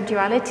accelerator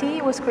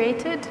Duality was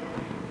created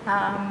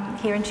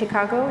here in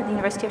Chicago, at the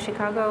University of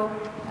Chicago.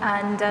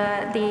 And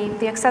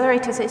the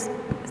accelerator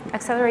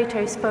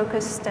is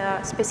focused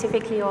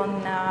specifically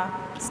on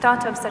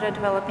startups that are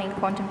developing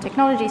quantum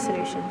technology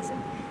solutions.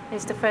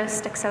 It's the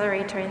first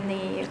accelerator in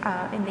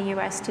the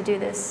US to do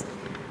this.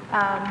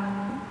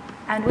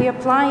 And we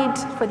applied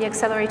for the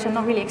accelerator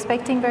not really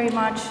expecting very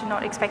much,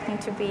 not expecting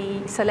to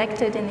be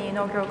selected in the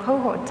inaugural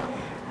cohort.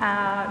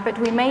 But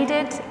we made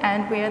it,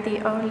 and we were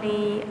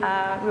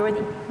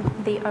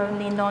the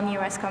only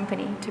non-US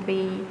company to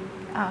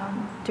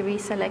be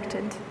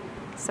selected.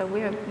 So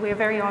we're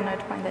very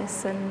honored by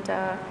this, and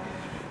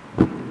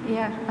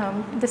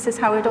this is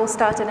how it all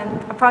started. And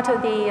a part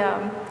of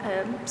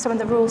some of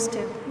the rules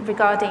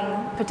regarding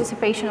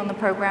participation on the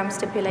program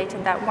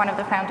stipulated that one of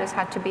the founders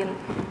had to be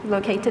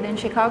located in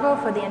Chicago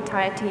for the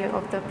entirety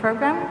of the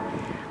program.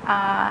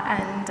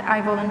 And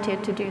I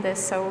volunteered to do this,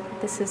 so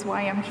this is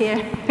why I'm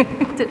here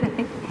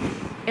today.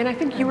 And I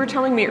think you were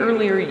telling me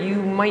earlier you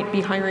might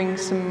be hiring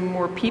some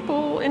more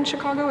people in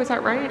Chicago, is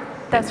that right?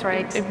 That's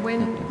right. And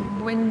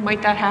when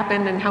might that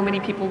happen, and how many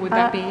people would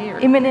that be? Or?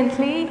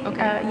 Imminently.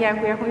 Okay.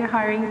 We're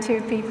hiring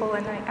 2 people,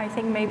 and I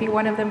think maybe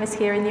one of them is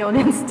here in the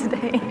audience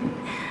today.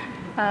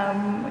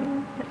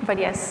 But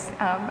yes,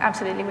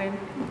 absolutely.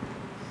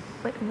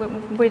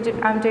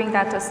 I'm doing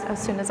that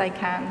as soon as I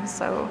can.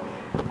 So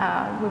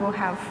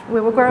we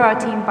will grow our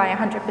team by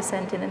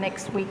 100% in the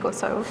next week or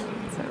so.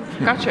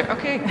 Gotcha.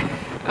 Okay.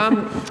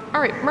 All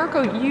right,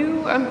 Marco,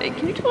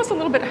 can you tell us a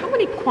little bit how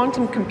many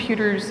quantum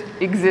computers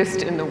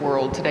exist in the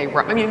world today?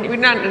 I mean,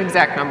 not an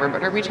exact number,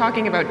 but are we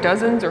talking about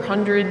dozens or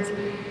hundreds?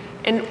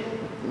 And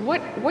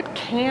what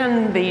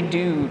can they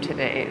do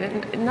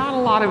today? Not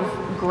a lot of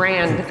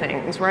grand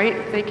things,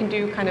 right? They can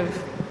do kind of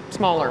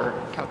smaller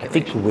calculations.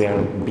 I think we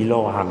are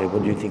below 100.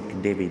 What do you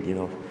think, David?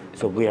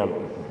 So we are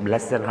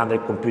less than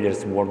 100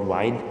 computers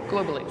worldwide.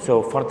 Globally.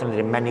 So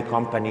fortunately, many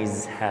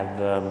companies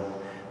have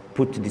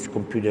put these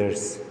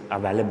computers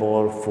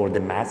available for the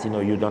mass.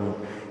 You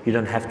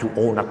don't have to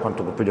own a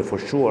quantum computer for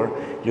sure.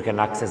 You can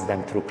access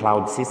them through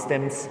cloud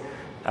systems.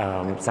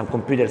 Some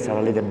computers are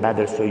a little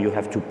better, so you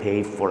have to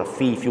pay for a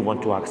fee if you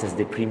want to access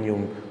the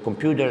premium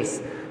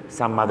computers.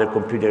 Some other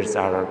computers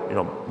are,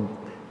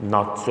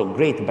 not so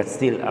great, but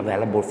still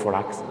available for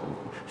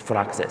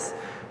access.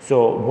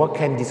 So what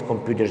can these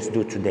computers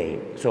do today?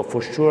 So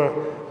for sure,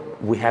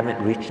 we haven't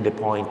reached the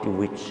point in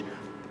which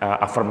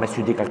a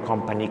pharmaceutical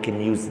company can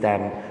use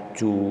them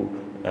to,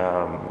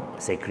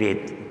 say,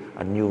 create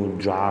a new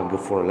drug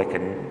for like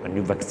a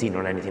new vaccine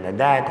or anything like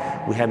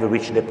that. We haven't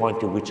reached the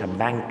point in which a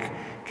bank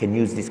can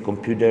use these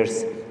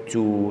computers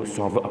to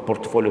solve a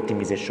portfolio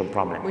optimization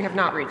problem. We have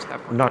not reached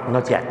that point.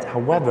 Not yet.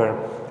 However,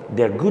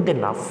 they're good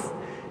enough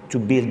to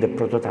build the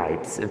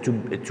prototypes, to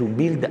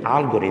build the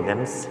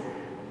algorithms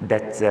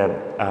that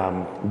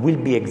will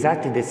be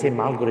exactly the same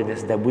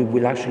algorithms that we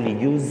will actually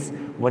use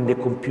when the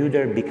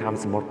computer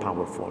becomes more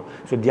powerful.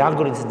 So the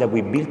algorithms that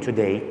we build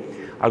today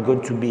are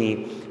going to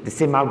be the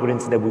same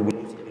algorithms that we will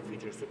use in the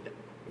future. So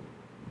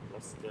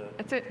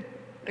that's it.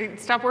 It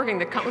stopped working.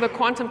 The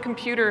quantum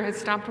computer has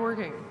stopped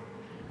working.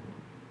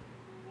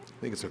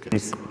 I think it's okay.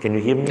 Can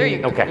you hear me? There you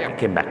go. Okay, Yeah. I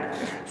came back.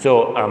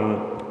 So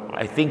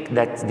I think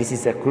that this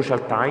is a crucial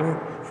time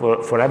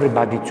for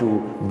everybody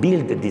to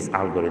build these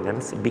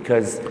algorithms,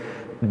 because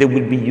they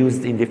will be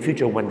used in the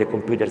future when the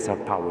computers are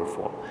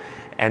powerful.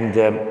 And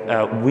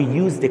we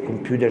use the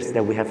computers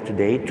that we have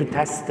today to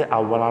test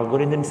our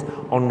algorithms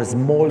on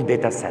small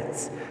data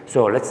sets.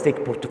 So let's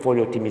take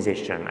portfolio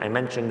optimization. I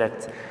mentioned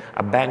that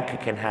a bank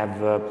can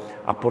have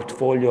a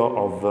portfolio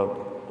of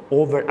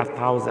over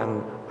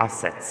 1,000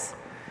 assets.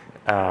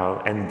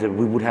 And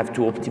we would have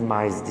to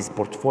optimize this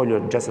portfolio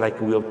just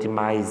like we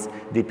optimize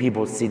the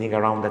people sitting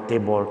around the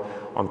table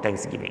on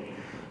Thanksgiving.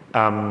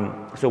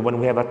 So when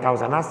we have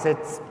 1,000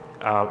 assets,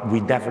 we're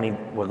going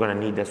to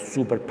need a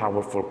super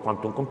powerful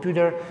quantum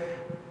computer.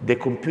 The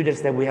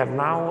computers that we have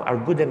now are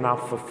good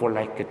enough for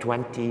like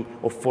 20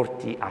 or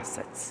 40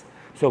 assets.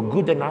 So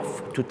good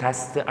enough to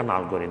test an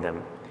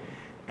algorithm.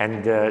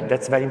 And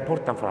that's very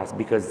important for us,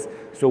 because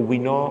so we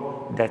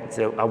know that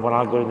our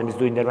algorithm is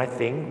doing the right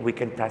thing, we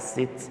can test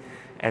it,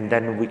 and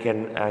then we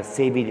can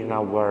save it in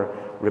our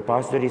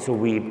repository. So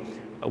we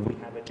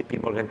have at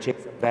JPMorgan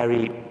Chase a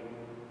very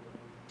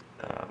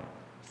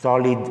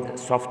solid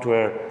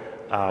software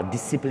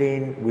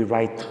discipline. We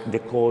write the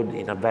code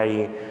in a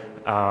very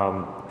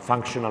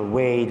functional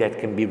way that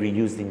can be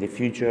reused in the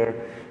future.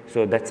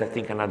 So that's, I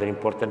think, another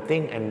important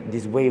thing. And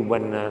this way,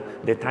 when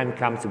the time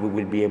comes, we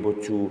will be able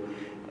to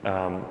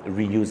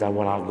reuse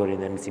our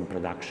algorithms in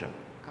production.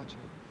 Gotcha.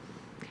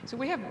 So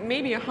we have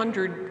maybe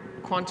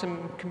 100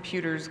 quantum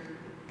computers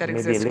that Maybe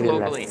exist a little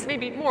globally, less.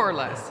 maybe more or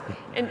less.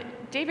 And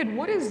David,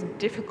 what is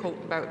difficult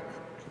about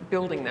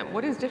building them?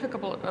 What is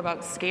difficult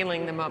about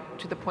scaling them up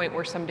to the point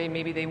where someday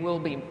maybe they will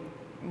be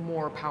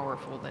more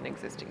powerful than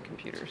existing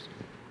computers?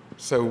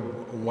 So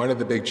one of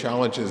the big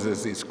challenges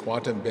is these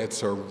quantum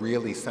bits are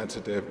really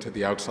sensitive to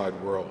the outside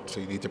world, so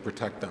you need to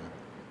protect them.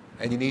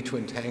 And you need to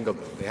entangle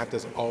them. They have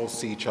to all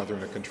see each other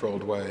in a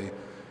controlled way.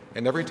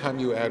 And every time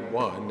you add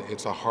one,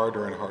 it's a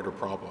harder and harder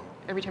problem.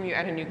 Every time you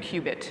add a new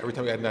qubit. Every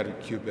time you add another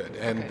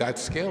qubit. And that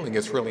scaling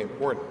is really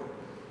important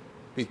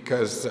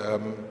because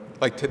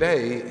like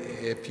today,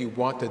 if you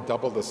want to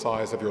double the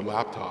size of your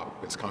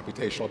laptop, its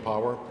computational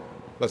power,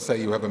 let's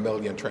say you have 1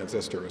 million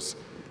transistors.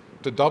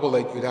 To double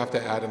it, you'd have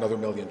to add another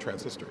 1 million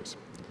transistors.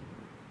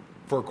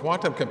 For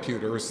quantum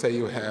computers, say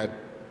you had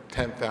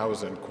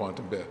 10,000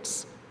 quantum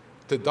bits.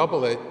 To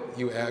double it,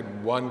 you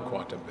add 1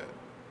 quantum bit,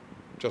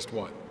 just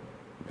 1,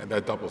 and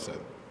that doubles it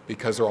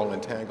because they're all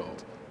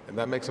entangled. And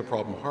that makes the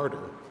problem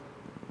harder.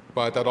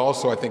 But that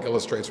also, I think,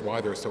 illustrates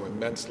why they're so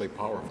immensely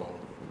powerful.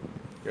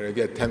 You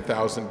get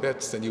 10,000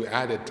 bits, and you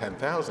added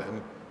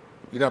 10,000,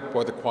 you'd end up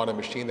with a quantum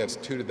machine that's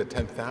 2 to the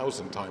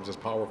 10,000 times as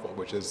powerful,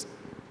 which is,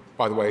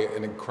 by the way,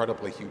 an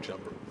incredibly huge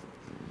number.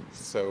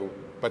 So,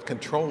 but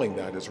controlling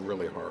that is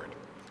really hard.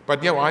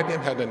 But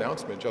IBM had an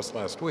announcement just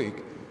last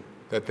week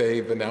that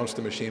they've announced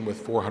a machine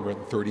with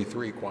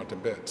 433 quantum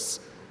bits.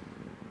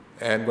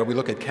 And when we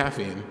look at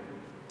caffeine,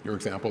 your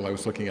example I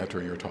was looking at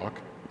during your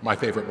talk, my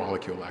favorite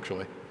molecule,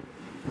 actually.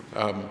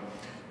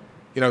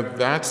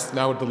 That's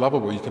now at the level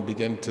where you can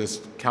begin to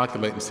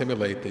calculate and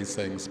simulate these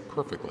things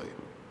perfectly,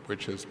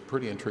 which is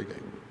pretty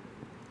intriguing.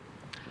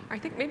 I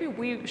think maybe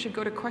we should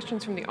go to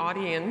questions from the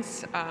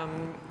audience,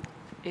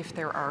 if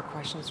there are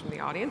questions from the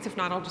audience. If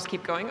not, I'll just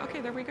keep going.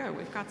 Okay, there we go.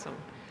 We've got some.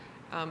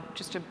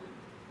 Just a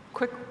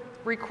quick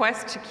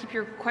request to keep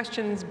your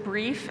questions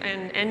brief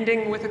and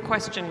ending with a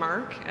question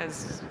mark,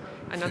 as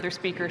another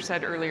speaker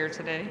said earlier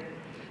today.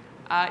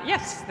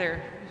 Yes,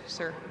 there,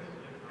 sir.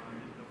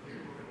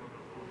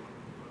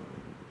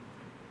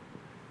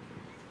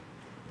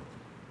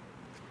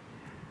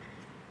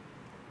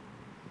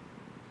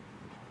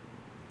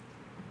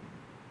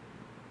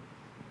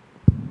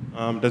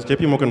 Does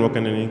JPMorgan work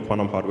on any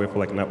quantum hardware for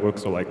like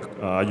networks, or like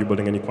are you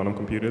building any quantum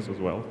computers as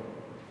well?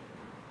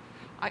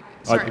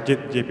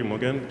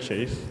 JPMorgan,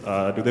 Chase,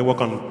 do they work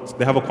on?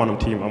 They have a quantum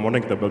team. I'm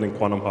wondering if they're building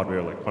quantum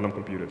hardware, like quantum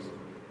computers.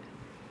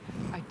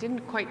 I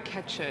didn't quite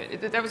catch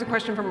it. That was a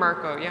question from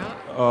Marco, yeah?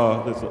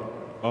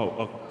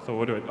 So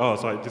what do I?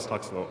 So I just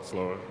talk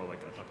slower, or like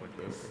I talk like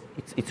this.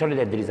 It's only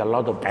that there is a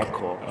lot of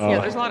echo. Yeah,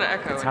 there's a lot of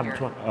echo in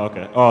here.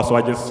 Okay. So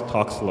I just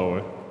talk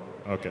slower.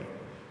 Okay.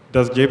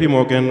 Does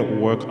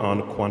JPMorgan work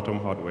on quantum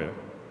hardware?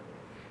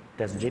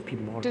 Does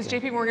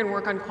JPMorgan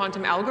work on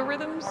quantum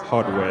algorithms?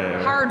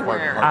 Hardware.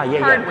 Hardware.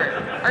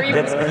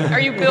 Yeah. Are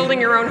you building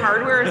your own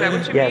hardware? Is that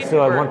what you mean? Yeah, so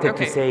I wanted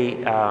to say,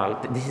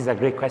 this is a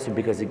great question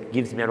because it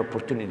gives me an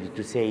opportunity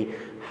to say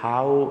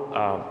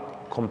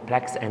how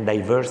complex and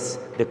diverse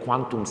the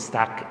quantum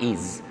stack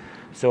is.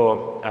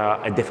 So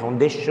at the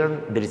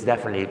foundation, there is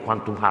definitely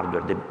quantum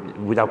hardware.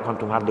 Without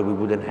quantum hardware, we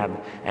wouldn't have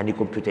any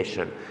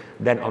computation.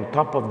 Then on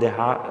top of the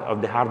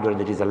hardware,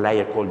 there is a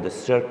layer called the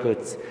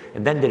circuits,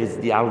 and then there is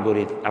the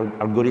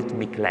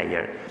algorithmic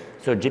layer.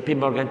 So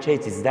JPMorgan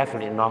Chase is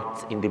definitely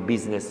not in the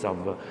business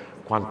of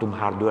quantum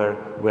hardware.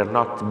 We're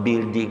not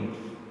building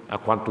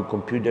quantum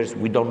computers.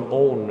 We don't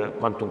own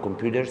quantum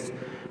computers.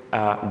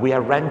 We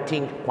are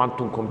renting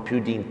quantum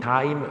computing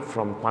time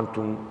from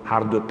quantum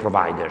hardware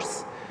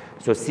providers.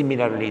 So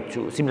similar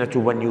to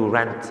when you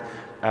rent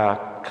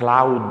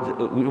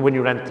when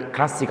you rent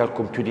classical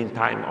computing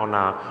time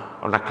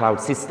on a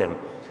cloud system.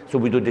 So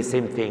we do the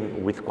same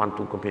thing with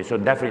quantum computing. So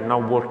definitely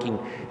not working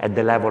at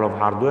the level of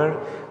hardware,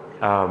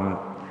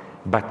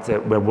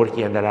 but we're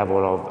working at the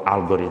level of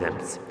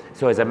algorithms.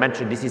 So as I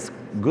mentioned, this is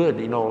good,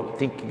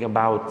 thinking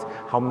about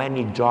how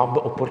many job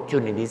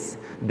opportunities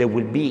there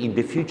will be in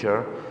the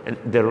future, and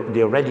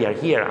they already are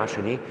here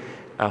actually.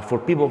 For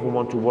people who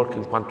want to work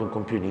in quantum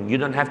computing, you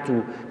don't have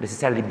to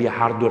necessarily be a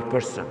hardware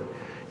person.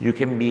 You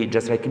can be,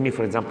 just like me,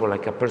 for example,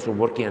 like a person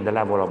working at the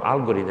level of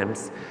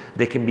algorithms.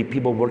 There can be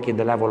people working at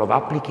the level of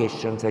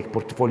applications, like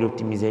portfolio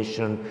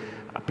optimization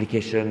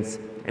applications.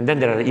 And then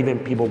there are even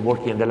people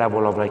working at the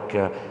level of like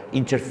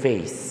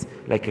interface,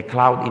 like a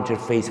cloud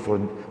interface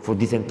for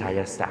this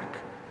entire stack.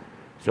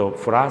 So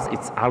for us,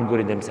 it's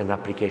algorithms and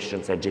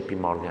applications at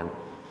JPMorgan.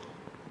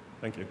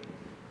 Thank you.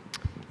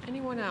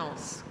 Anyone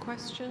else?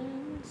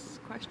 Questions?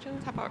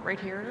 How about right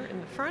here in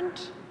the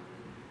front?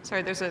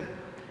 Sorry, there's a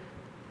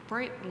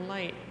bright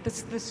light.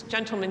 This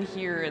gentleman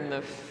here in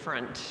the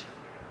front.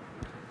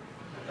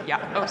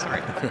 Yeah, oh,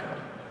 sorry.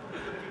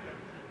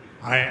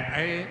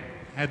 I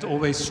had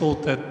always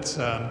thought that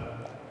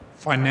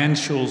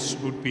financials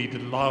would be the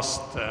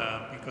last,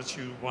 because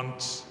you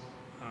want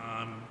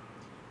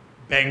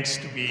banks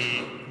to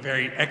be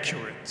very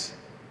accurate,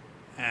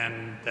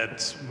 and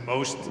that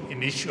most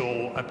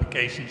initial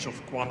applications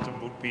of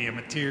quantum would be a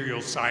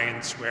material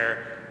science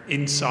where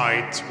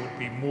insights would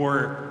be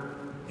more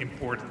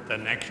important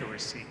than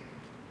accuracy.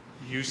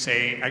 You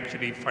say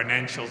actually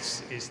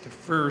financials is the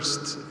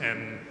first,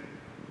 and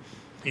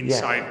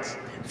insight,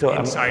 yeah. So,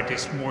 insight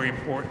is more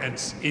important,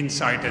 and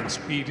insight and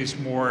speed is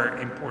more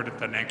important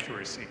than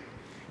accuracy.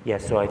 Yeah,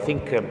 so I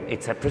think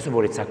first of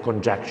all, it's a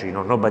conjecture. You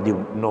know, nobody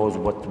knows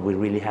what will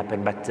really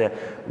happen, but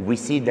we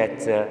see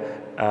that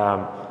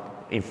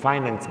in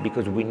finance,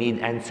 because we need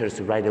answers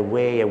right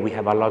away, and we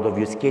have a lot of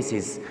use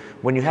cases.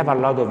 When you have a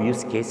lot of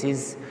use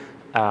cases,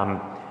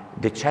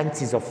 the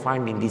chances of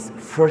finding these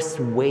first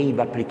wave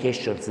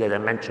applications that I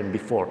mentioned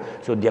before,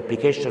 so the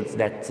applications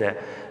that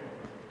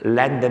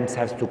lend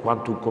themselves to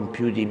quantum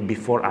computing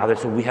before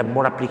others, so we have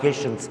more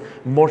applications,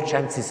 more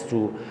chances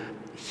to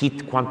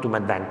hit quantum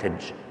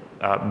advantage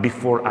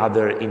before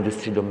other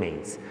industry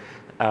domains.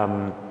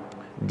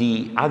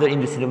 The other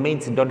industry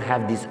domains don't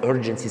have this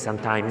urgency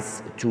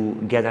sometimes to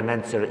get an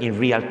answer in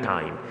real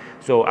time.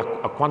 So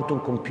a quantum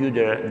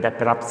computer that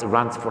perhaps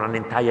runs for an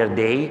entire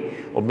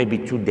day or maybe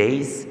 2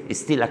 days is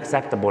still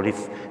acceptable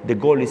if the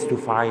goal is to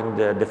find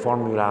the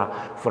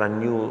formula for a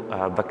new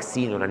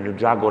vaccine or a new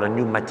drug or a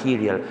new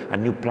material, a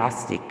new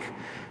plastic.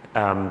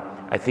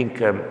 I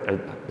think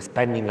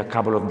spending a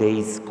couple of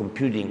days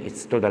computing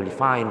is totally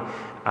fine.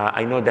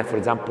 I know that, for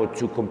example,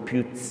 to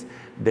compute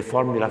the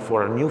formula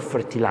for a new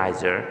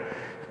fertilizer,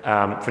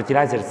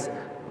 fertilizers,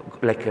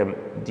 like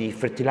the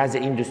fertilizer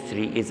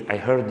industry is, I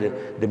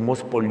heard, the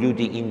most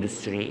polluting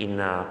industry in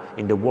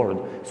the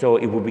world. So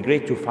it would be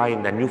great to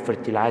find a new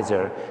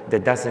fertilizer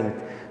that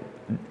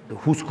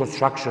whose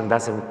construction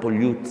doesn't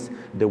pollute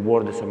the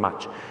world so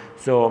much.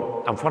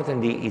 So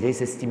unfortunately, it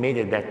is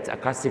estimated that a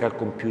classical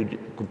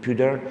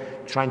computer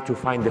trying to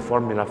find the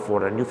formula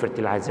for a new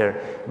fertilizer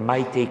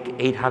might take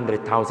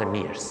 800,000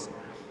 years.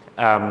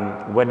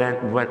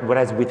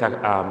 Whereas with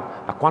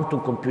a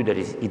quantum computer,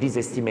 it is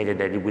estimated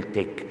that it will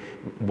take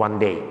 1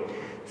 day.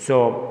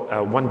 So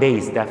 1 day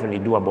is definitely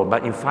doable,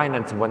 but in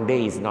finance, 1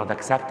 day is not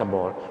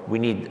acceptable. We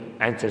need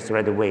answers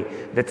right away.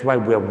 That's why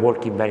we are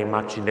working very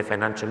much in the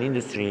financial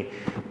industry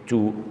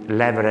to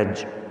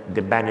leverage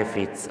the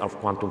benefits of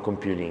quantum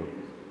computing.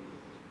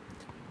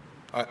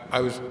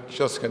 I was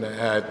just going to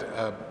add,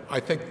 I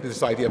think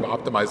this idea of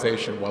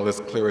optimization, while it's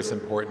clear it's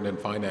important in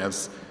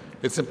finance,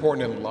 it's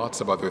important in lots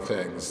of other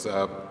things,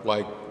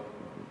 like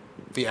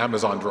the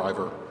Amazon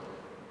driver.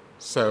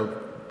 So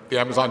the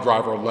Amazon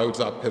driver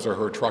loads up his or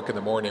her truck in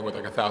the morning with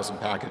like 1,000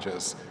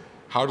 packages.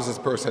 How does this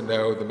person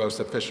know the most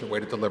efficient way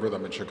to deliver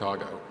them in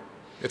Chicago?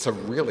 It's a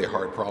really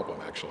hard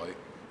problem, actually.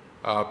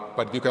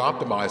 But if you can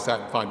optimize that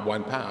and find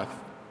one path,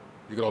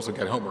 you can also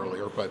get home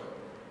earlier, but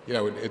you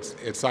know,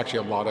 it's actually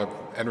a lot of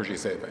energy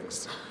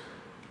savings.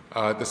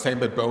 The same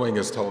that Boeing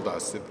has told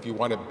us. If you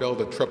want to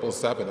build a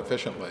 777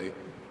 efficiently,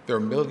 there are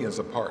millions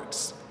of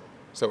parts.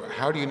 So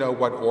how do you know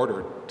what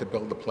order to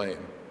build the plane?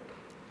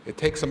 It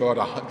takes them about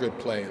 100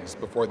 planes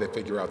before they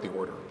figure out the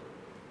order.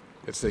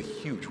 It's a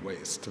huge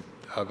waste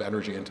of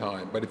energy and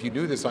time. But if you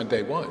do this on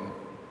day one,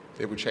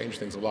 it would change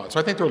things a lot. So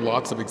I think there are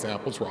lots of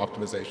examples where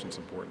optimization is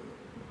important.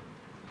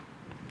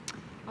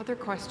 Other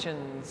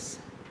questions?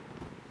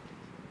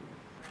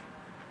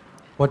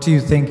 What do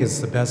you think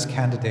is the best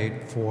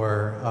candidate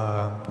for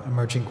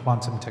emerging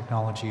quantum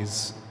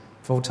technologies?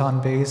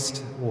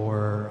 Photon-based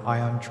or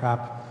ion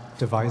trap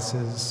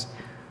devices?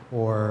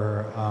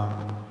 Or,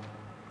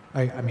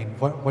 I mean,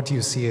 what do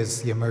you see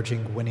as the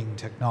emerging winning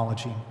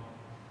technology?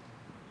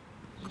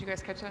 Did you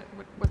guys catch that?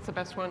 What's the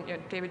best one? Yeah,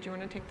 David, do you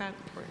want to take that?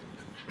 Or?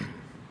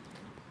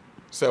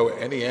 So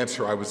any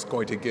answer I was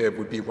going to give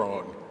would be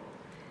wrong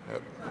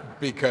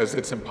because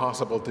it's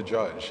impossible to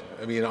judge.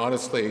 I mean,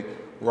 honestly,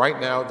 right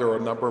now there are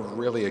a number of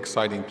really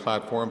exciting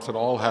platforms that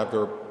all have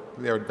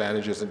their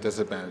advantages and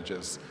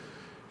disadvantages.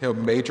 You know,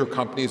 major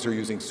companies are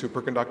using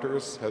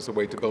superconductors as a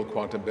way to build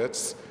quantum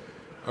bits.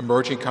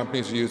 Emerging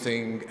companies are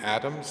using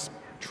atoms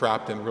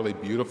trapped in really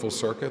beautiful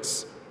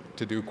circuits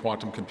to do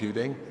quantum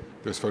computing.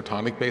 There's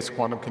photonic-based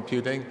quantum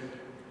computing.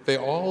 They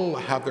all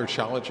have their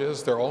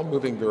challenges. They're all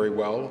moving very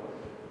well.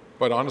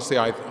 But honestly,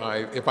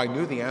 if I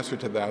knew the answer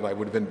to that, I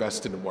would have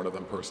invested in one of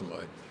them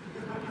personally.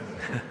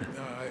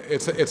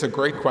 It's a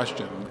great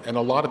question, and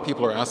a lot of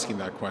people are asking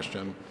that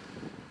question.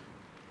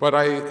 But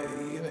I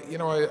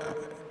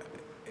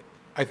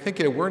think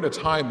we're in a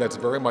time that's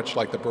very much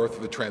like the birth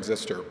of the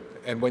transistor.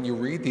 And when you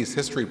read these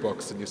history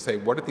books and you say,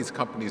 what did these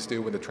companies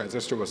do when the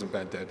transistor was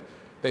invented?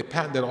 They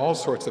patented all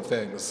sorts of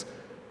things,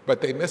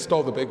 but they missed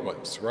all the big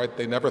ones, right?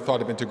 They never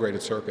thought of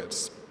integrated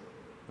circuits,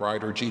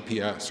 right? Or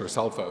GPS, or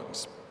cell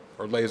phones,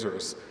 or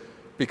lasers,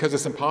 because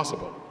it's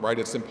impossible, right?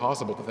 It's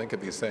impossible to think of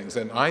these things.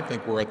 And I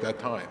think we're at that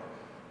time.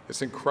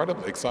 It's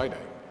incredibly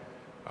exciting.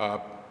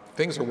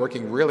 Things are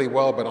working really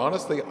well, but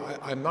honestly,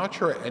 I'm not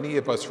sure any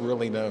of us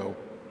really know.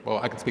 Well,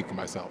 I can speak for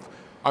myself.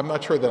 I'm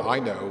not sure that I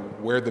know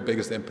where the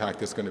biggest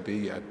impact is going to be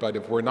yet, but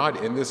if we're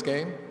not in this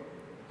game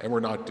and we're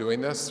not doing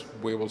this,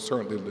 we will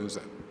certainly lose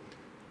it.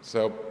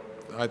 So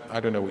I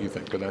don't know what you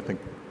think, but I think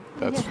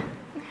that's... Yeah.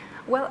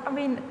 Well, I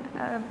mean,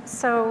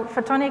 so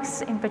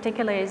photonics in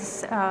particular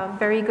is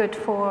very good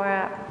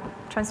for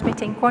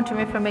transmitting quantum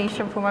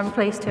information from one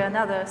place to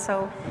another.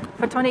 So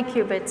photonic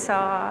qubits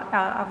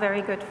are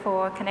very good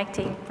for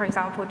connecting, for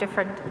example,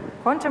 different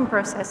quantum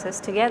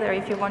processors together.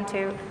 If you want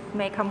to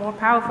make a more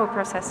powerful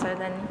processor,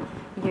 then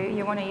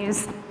you want to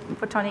use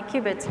photonic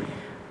qubits.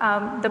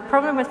 The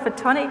problem with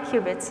photonic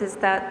qubits is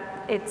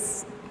that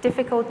it's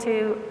difficult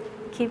to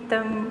keep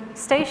them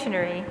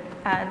stationary.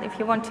 And if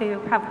you want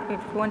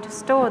to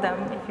store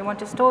them, if you want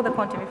to store the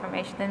quantum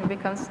information, then it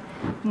becomes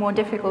more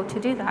difficult to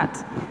do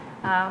that.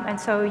 And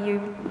so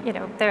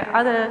there are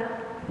other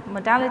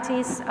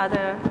modalities,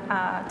 other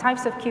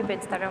types of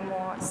qubits that are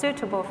more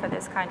suitable for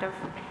this kind of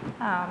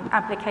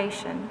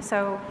application.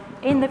 So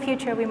in the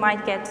future, we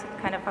might get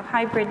kind of a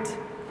hybrid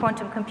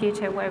quantum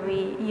computer where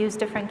we use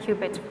different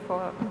qubits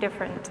for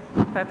different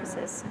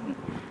purposes,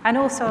 and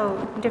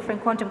also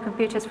different quantum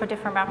computers for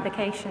different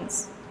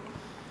applications.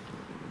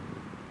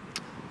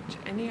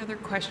 Any other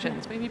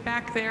questions? Maybe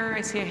back there,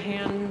 I see a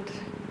hand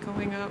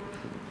going up.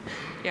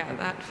 Yeah,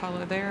 that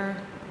fellow there.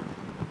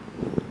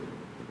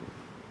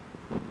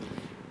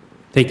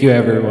 Thank you,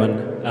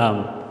 everyone.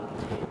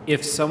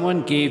 If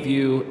someone gave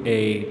you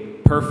a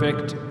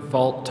perfect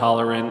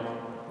fault-tolerant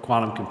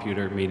quantum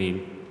computer,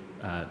 meaning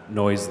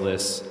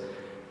noiseless,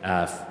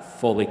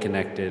 fully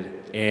connected,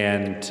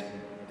 and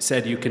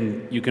said you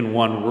can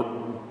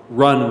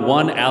run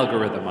one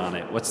algorithm on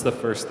it, what's the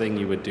first thing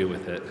you would do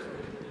with it?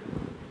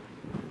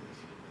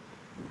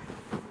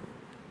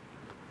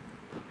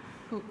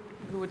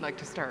 Who would like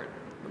to start?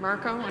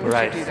 Marco, why don't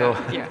Right, you do so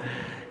that?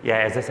 yeah,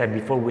 as I said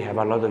before, we have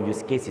a lot of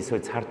use cases, so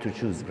it's hard to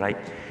choose, right?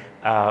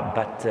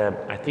 But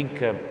I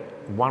think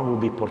one will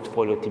be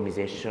portfolio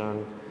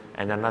optimization,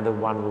 and another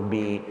one will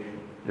be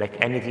like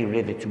anything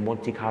related to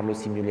Monte Carlo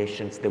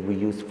simulations that we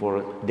use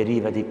for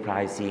derivative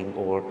pricing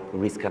or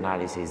risk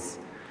analysis.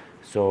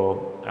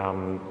 So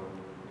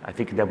I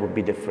think that would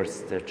be the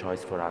first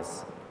choice for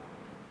us.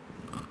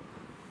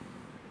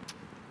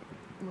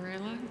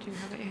 Mirella, do you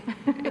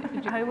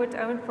have a? I would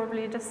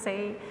probably just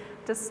say,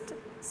 just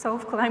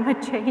solve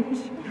climate change.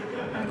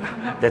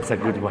 That's a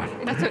good one.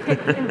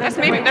 That's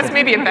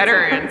maybe a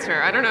better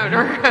answer. I don't know.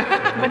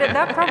 But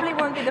that probably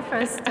won't be the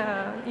first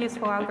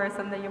useful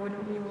algorithm that you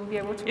will be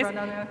able to run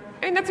on a.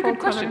 And that's a good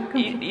question.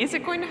 Is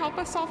it going to help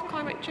us solve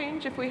climate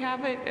change if we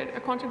have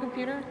a quantum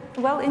computer?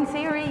 Well, in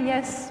theory,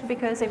 yes,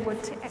 because it would.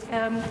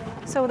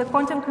 So the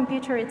quantum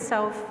computer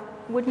itself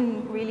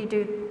wouldn't really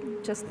do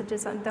just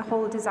the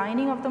whole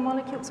designing of the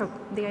molecule. So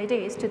the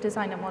idea is to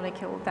design a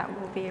molecule that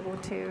will be able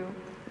to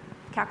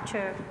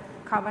capture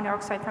carbon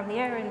dioxide from the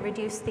air and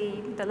reduce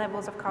the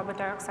levels of carbon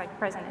dioxide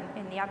present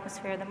in the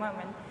atmosphere at the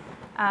moment.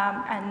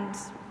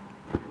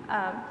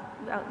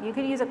 Well, you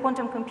could use a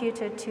quantum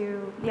computer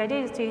the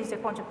idea is to use a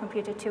quantum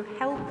computer to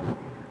help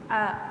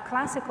a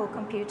classical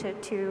computer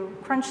to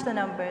crunch the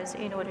numbers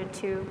in order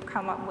to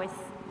come up with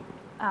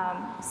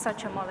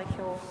such a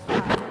molecule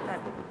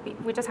that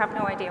we just have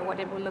no idea what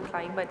it will look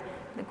like, but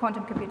the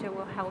quantum computer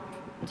will help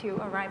to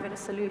arrive at a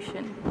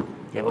solution.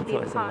 Yeah,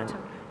 also,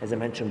 as I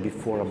mentioned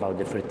before about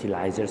the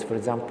fertilizers, for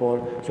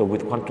example, so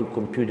with quantum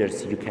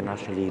computers, you can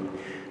actually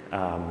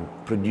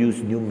produce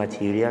new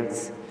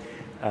materials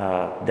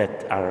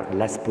that are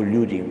less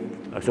polluting.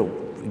 So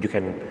you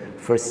can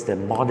first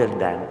model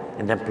them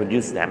and then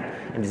produce them,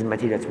 and these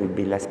materials will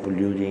be less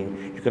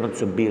polluting. You can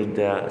also build,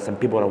 some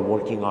people are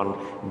working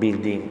on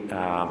building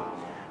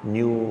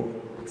new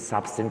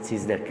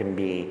substances that can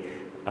be,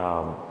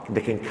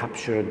 they can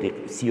capture the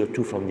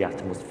CO2 from the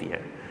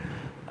atmosphere.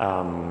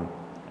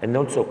 And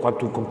also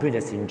quantum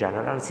computers in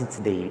general, since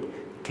they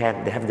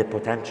have the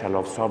potential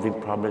of solving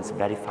problems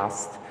very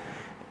fast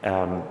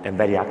and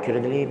very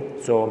accurately.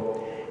 So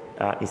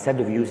instead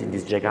of using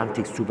these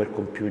gigantic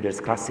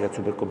supercomputers, classical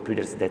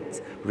supercomputers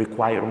that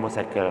require almost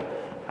like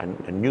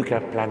a nuclear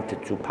plant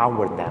to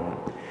power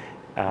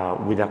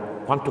them, with a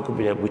quantum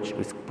computer, which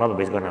is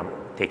probably going to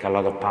take a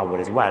lot of power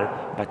as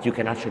well, but you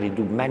can actually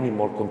do many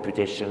more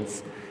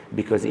computations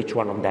because each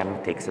one of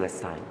them takes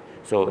less time.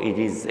 So it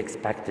is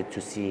expected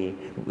to see,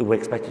 we're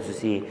expected to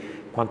see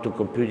quantum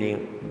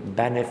computing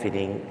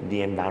benefiting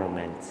the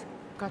environment.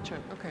 Gotcha,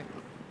 okay.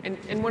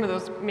 And one of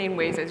those main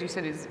ways, as you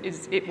said,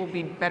 is it will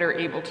be better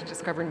able to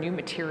discover new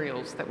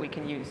materials that we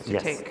can use to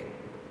take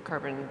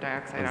carbon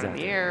dioxide out of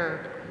the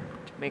air,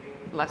 to make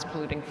less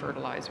polluting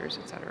fertilizers,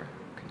 et cetera.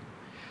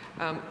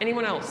 Okay.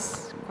 Anyone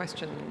else?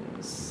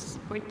 Questions?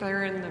 Point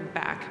there in the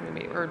back,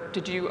 maybe. Or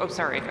did you, oh,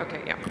 sorry.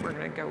 Okay, yeah, we're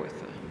going to go with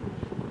the...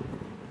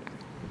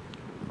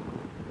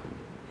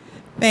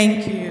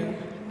 Thank you.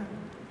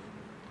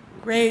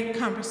 Great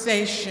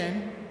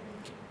conversation.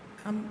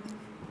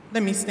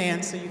 Let me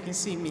stand so you can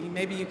see me.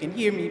 Maybe you can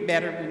hear me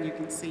better when you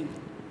can see me.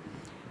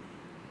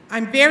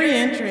 I'm very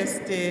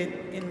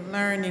interested in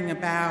learning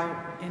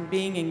about and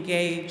being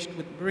engaged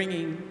with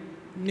bringing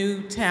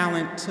new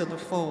talent to the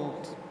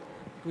fold.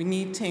 We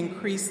need to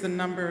increase the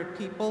number of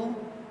people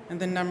and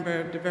the number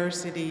of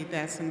diversity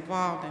that's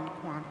involved in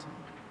quantum.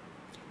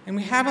 And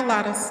we have a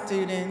lot of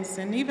students,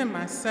 and even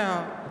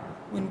myself,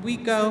 when we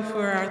go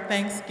for our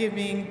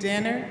Thanksgiving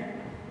dinner,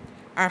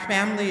 our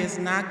family is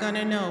not going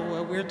to know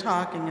what we're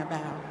talking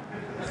about.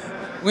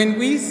 when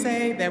we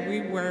say that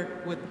we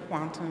work with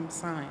quantum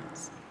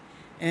science,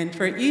 and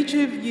for each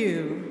of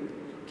you,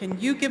 can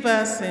you give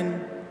us in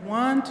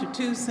 1 to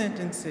 2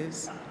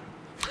 sentences,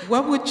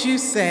 what would you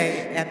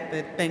say at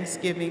the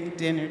Thanksgiving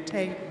dinner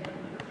table?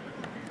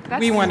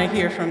 We want to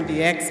hear from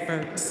the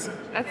experts.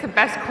 That's the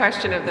best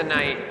question of the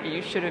night.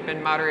 You should have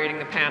been moderating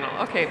the panel.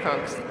 Okay,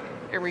 folks,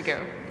 here we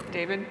go.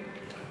 David?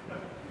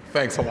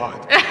 Thanks a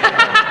lot.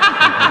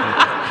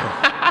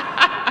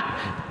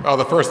 Well,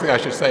 the first thing I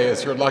should say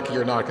is you're lucky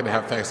you're not going to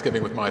have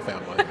Thanksgiving with my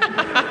family.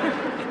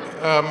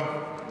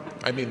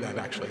 I mean that,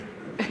 actually.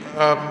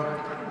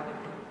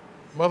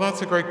 Well,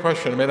 that's a great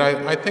question. I mean,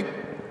 I think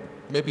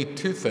maybe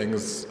 2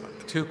 things,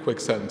 2 quick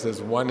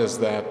sentences. One is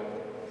that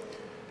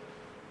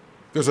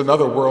there's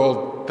another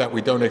world that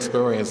we don't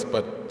experience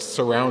but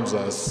surrounds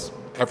us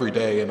every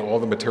day in all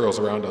the materials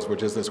around us,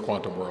 which is this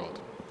quantum world.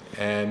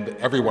 And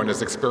everyone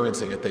is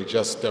experiencing it. They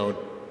just don't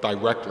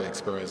directly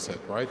experience it,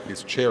 right?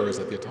 These chairs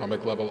at the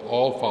atomic level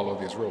all follow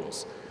these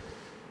rules.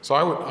 So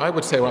I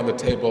would say around the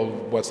table,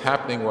 what's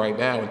happening right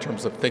now in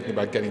terms of thinking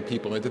about getting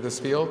people into this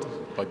field,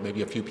 like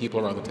maybe a few people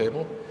around the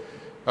table,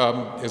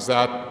 is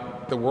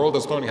that the world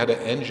is learning how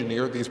to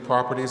engineer these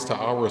properties to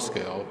our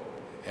scale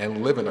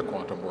and live in a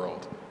quantum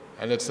world.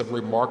 And it's a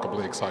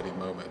remarkably exciting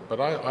moment. But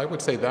I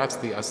would say that's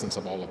the essence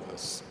of all of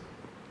this.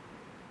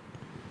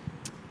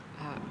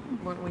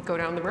 Why don't we go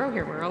down the row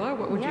here, Mirella?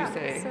 What would you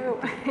say? So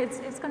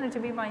it's going to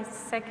be my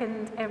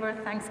 2nd ever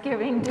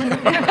Thanksgiving dinner.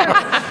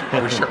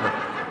 Oh, sure.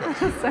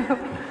 So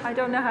I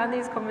don't know how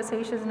these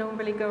conversations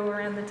normally go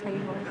around the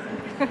table.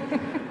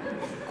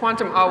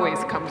 Quantum always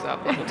comes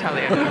up, let me tell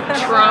you.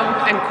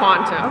 Trump and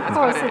quantum. Of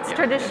course, it's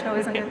traditional,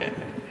 isn't it?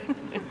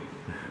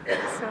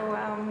 So,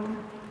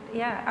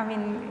 yeah, I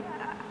mean,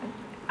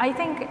 I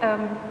think,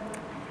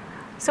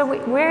 so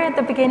we're at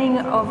the beginning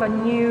of a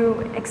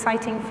new,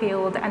 exciting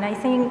field, and I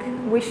think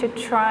we should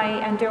try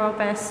and do our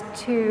best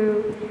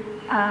to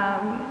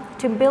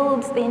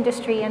build the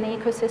industry and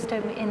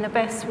ecosystem in the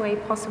best way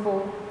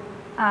possible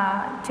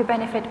to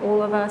benefit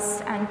all of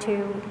us and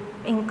to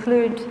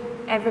include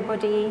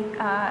everybody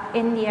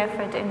in the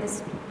effort, in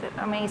this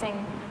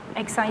amazing,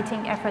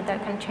 exciting effort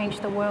that can change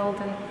the world.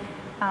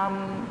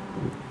 And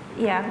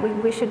yeah,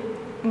 we should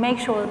make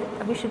sure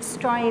that we should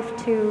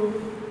strive to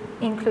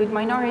include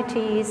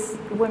minorities,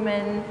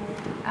 women,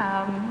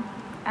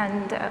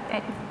 and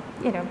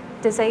you know,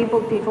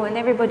 disabled people, and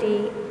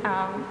everybody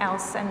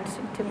else, and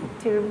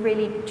to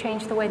really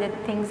change the way that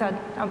things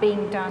are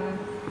being done.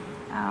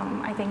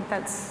 I think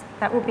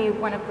that would be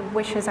one of the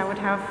wishes I would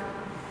have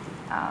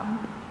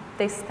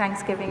this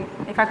Thanksgiving,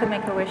 if I could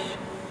make a wish.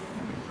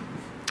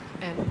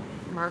 And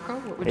Marco,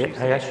 what would you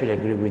say? I actually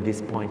agree with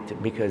this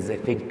point, because I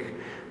think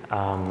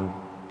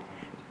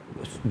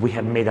we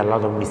have made a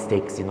lot of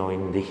mistakes, you know,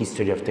 in the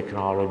history of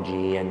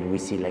technology, and we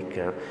see like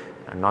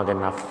not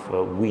enough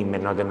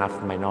women, not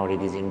enough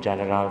minorities in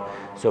general.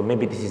 So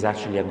maybe this is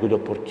actually a good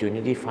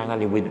opportunity,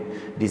 finally,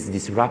 with this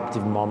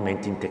disruptive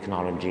moment in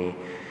technology,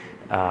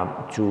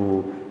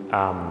 to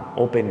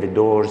open the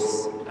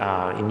doors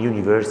in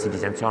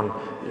universities and so on.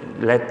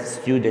 Let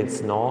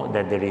students know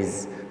that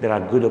there are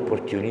good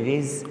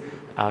opportunities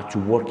to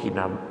work in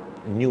a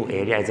new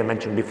area. As I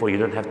mentioned before, you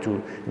don't have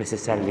to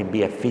necessarily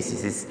be a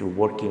physicist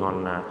working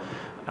on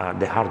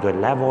the hardware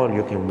level.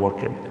 You can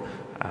work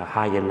at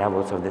higher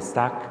levels of the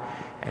stack.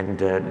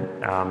 And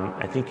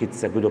I think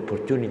it's a good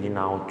opportunity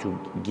now to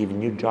give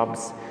new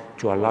jobs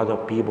to a lot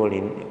of people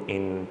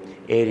in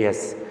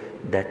areas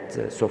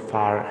that so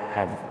far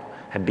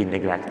have been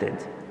neglected.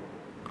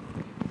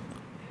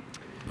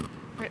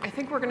 I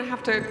think we're going to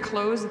have to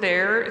close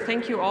there.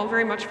 Thank you all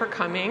very much for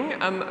coming.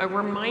 A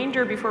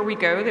reminder before we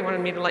go, they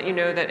wanted me to let you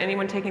know that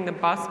anyone taking the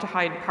bus to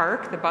Hyde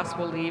Park, the bus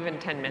will leave in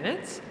 10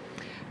 minutes.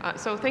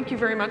 So thank you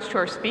very much to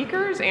our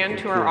speakers and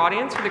to our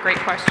audience for the great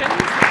questions.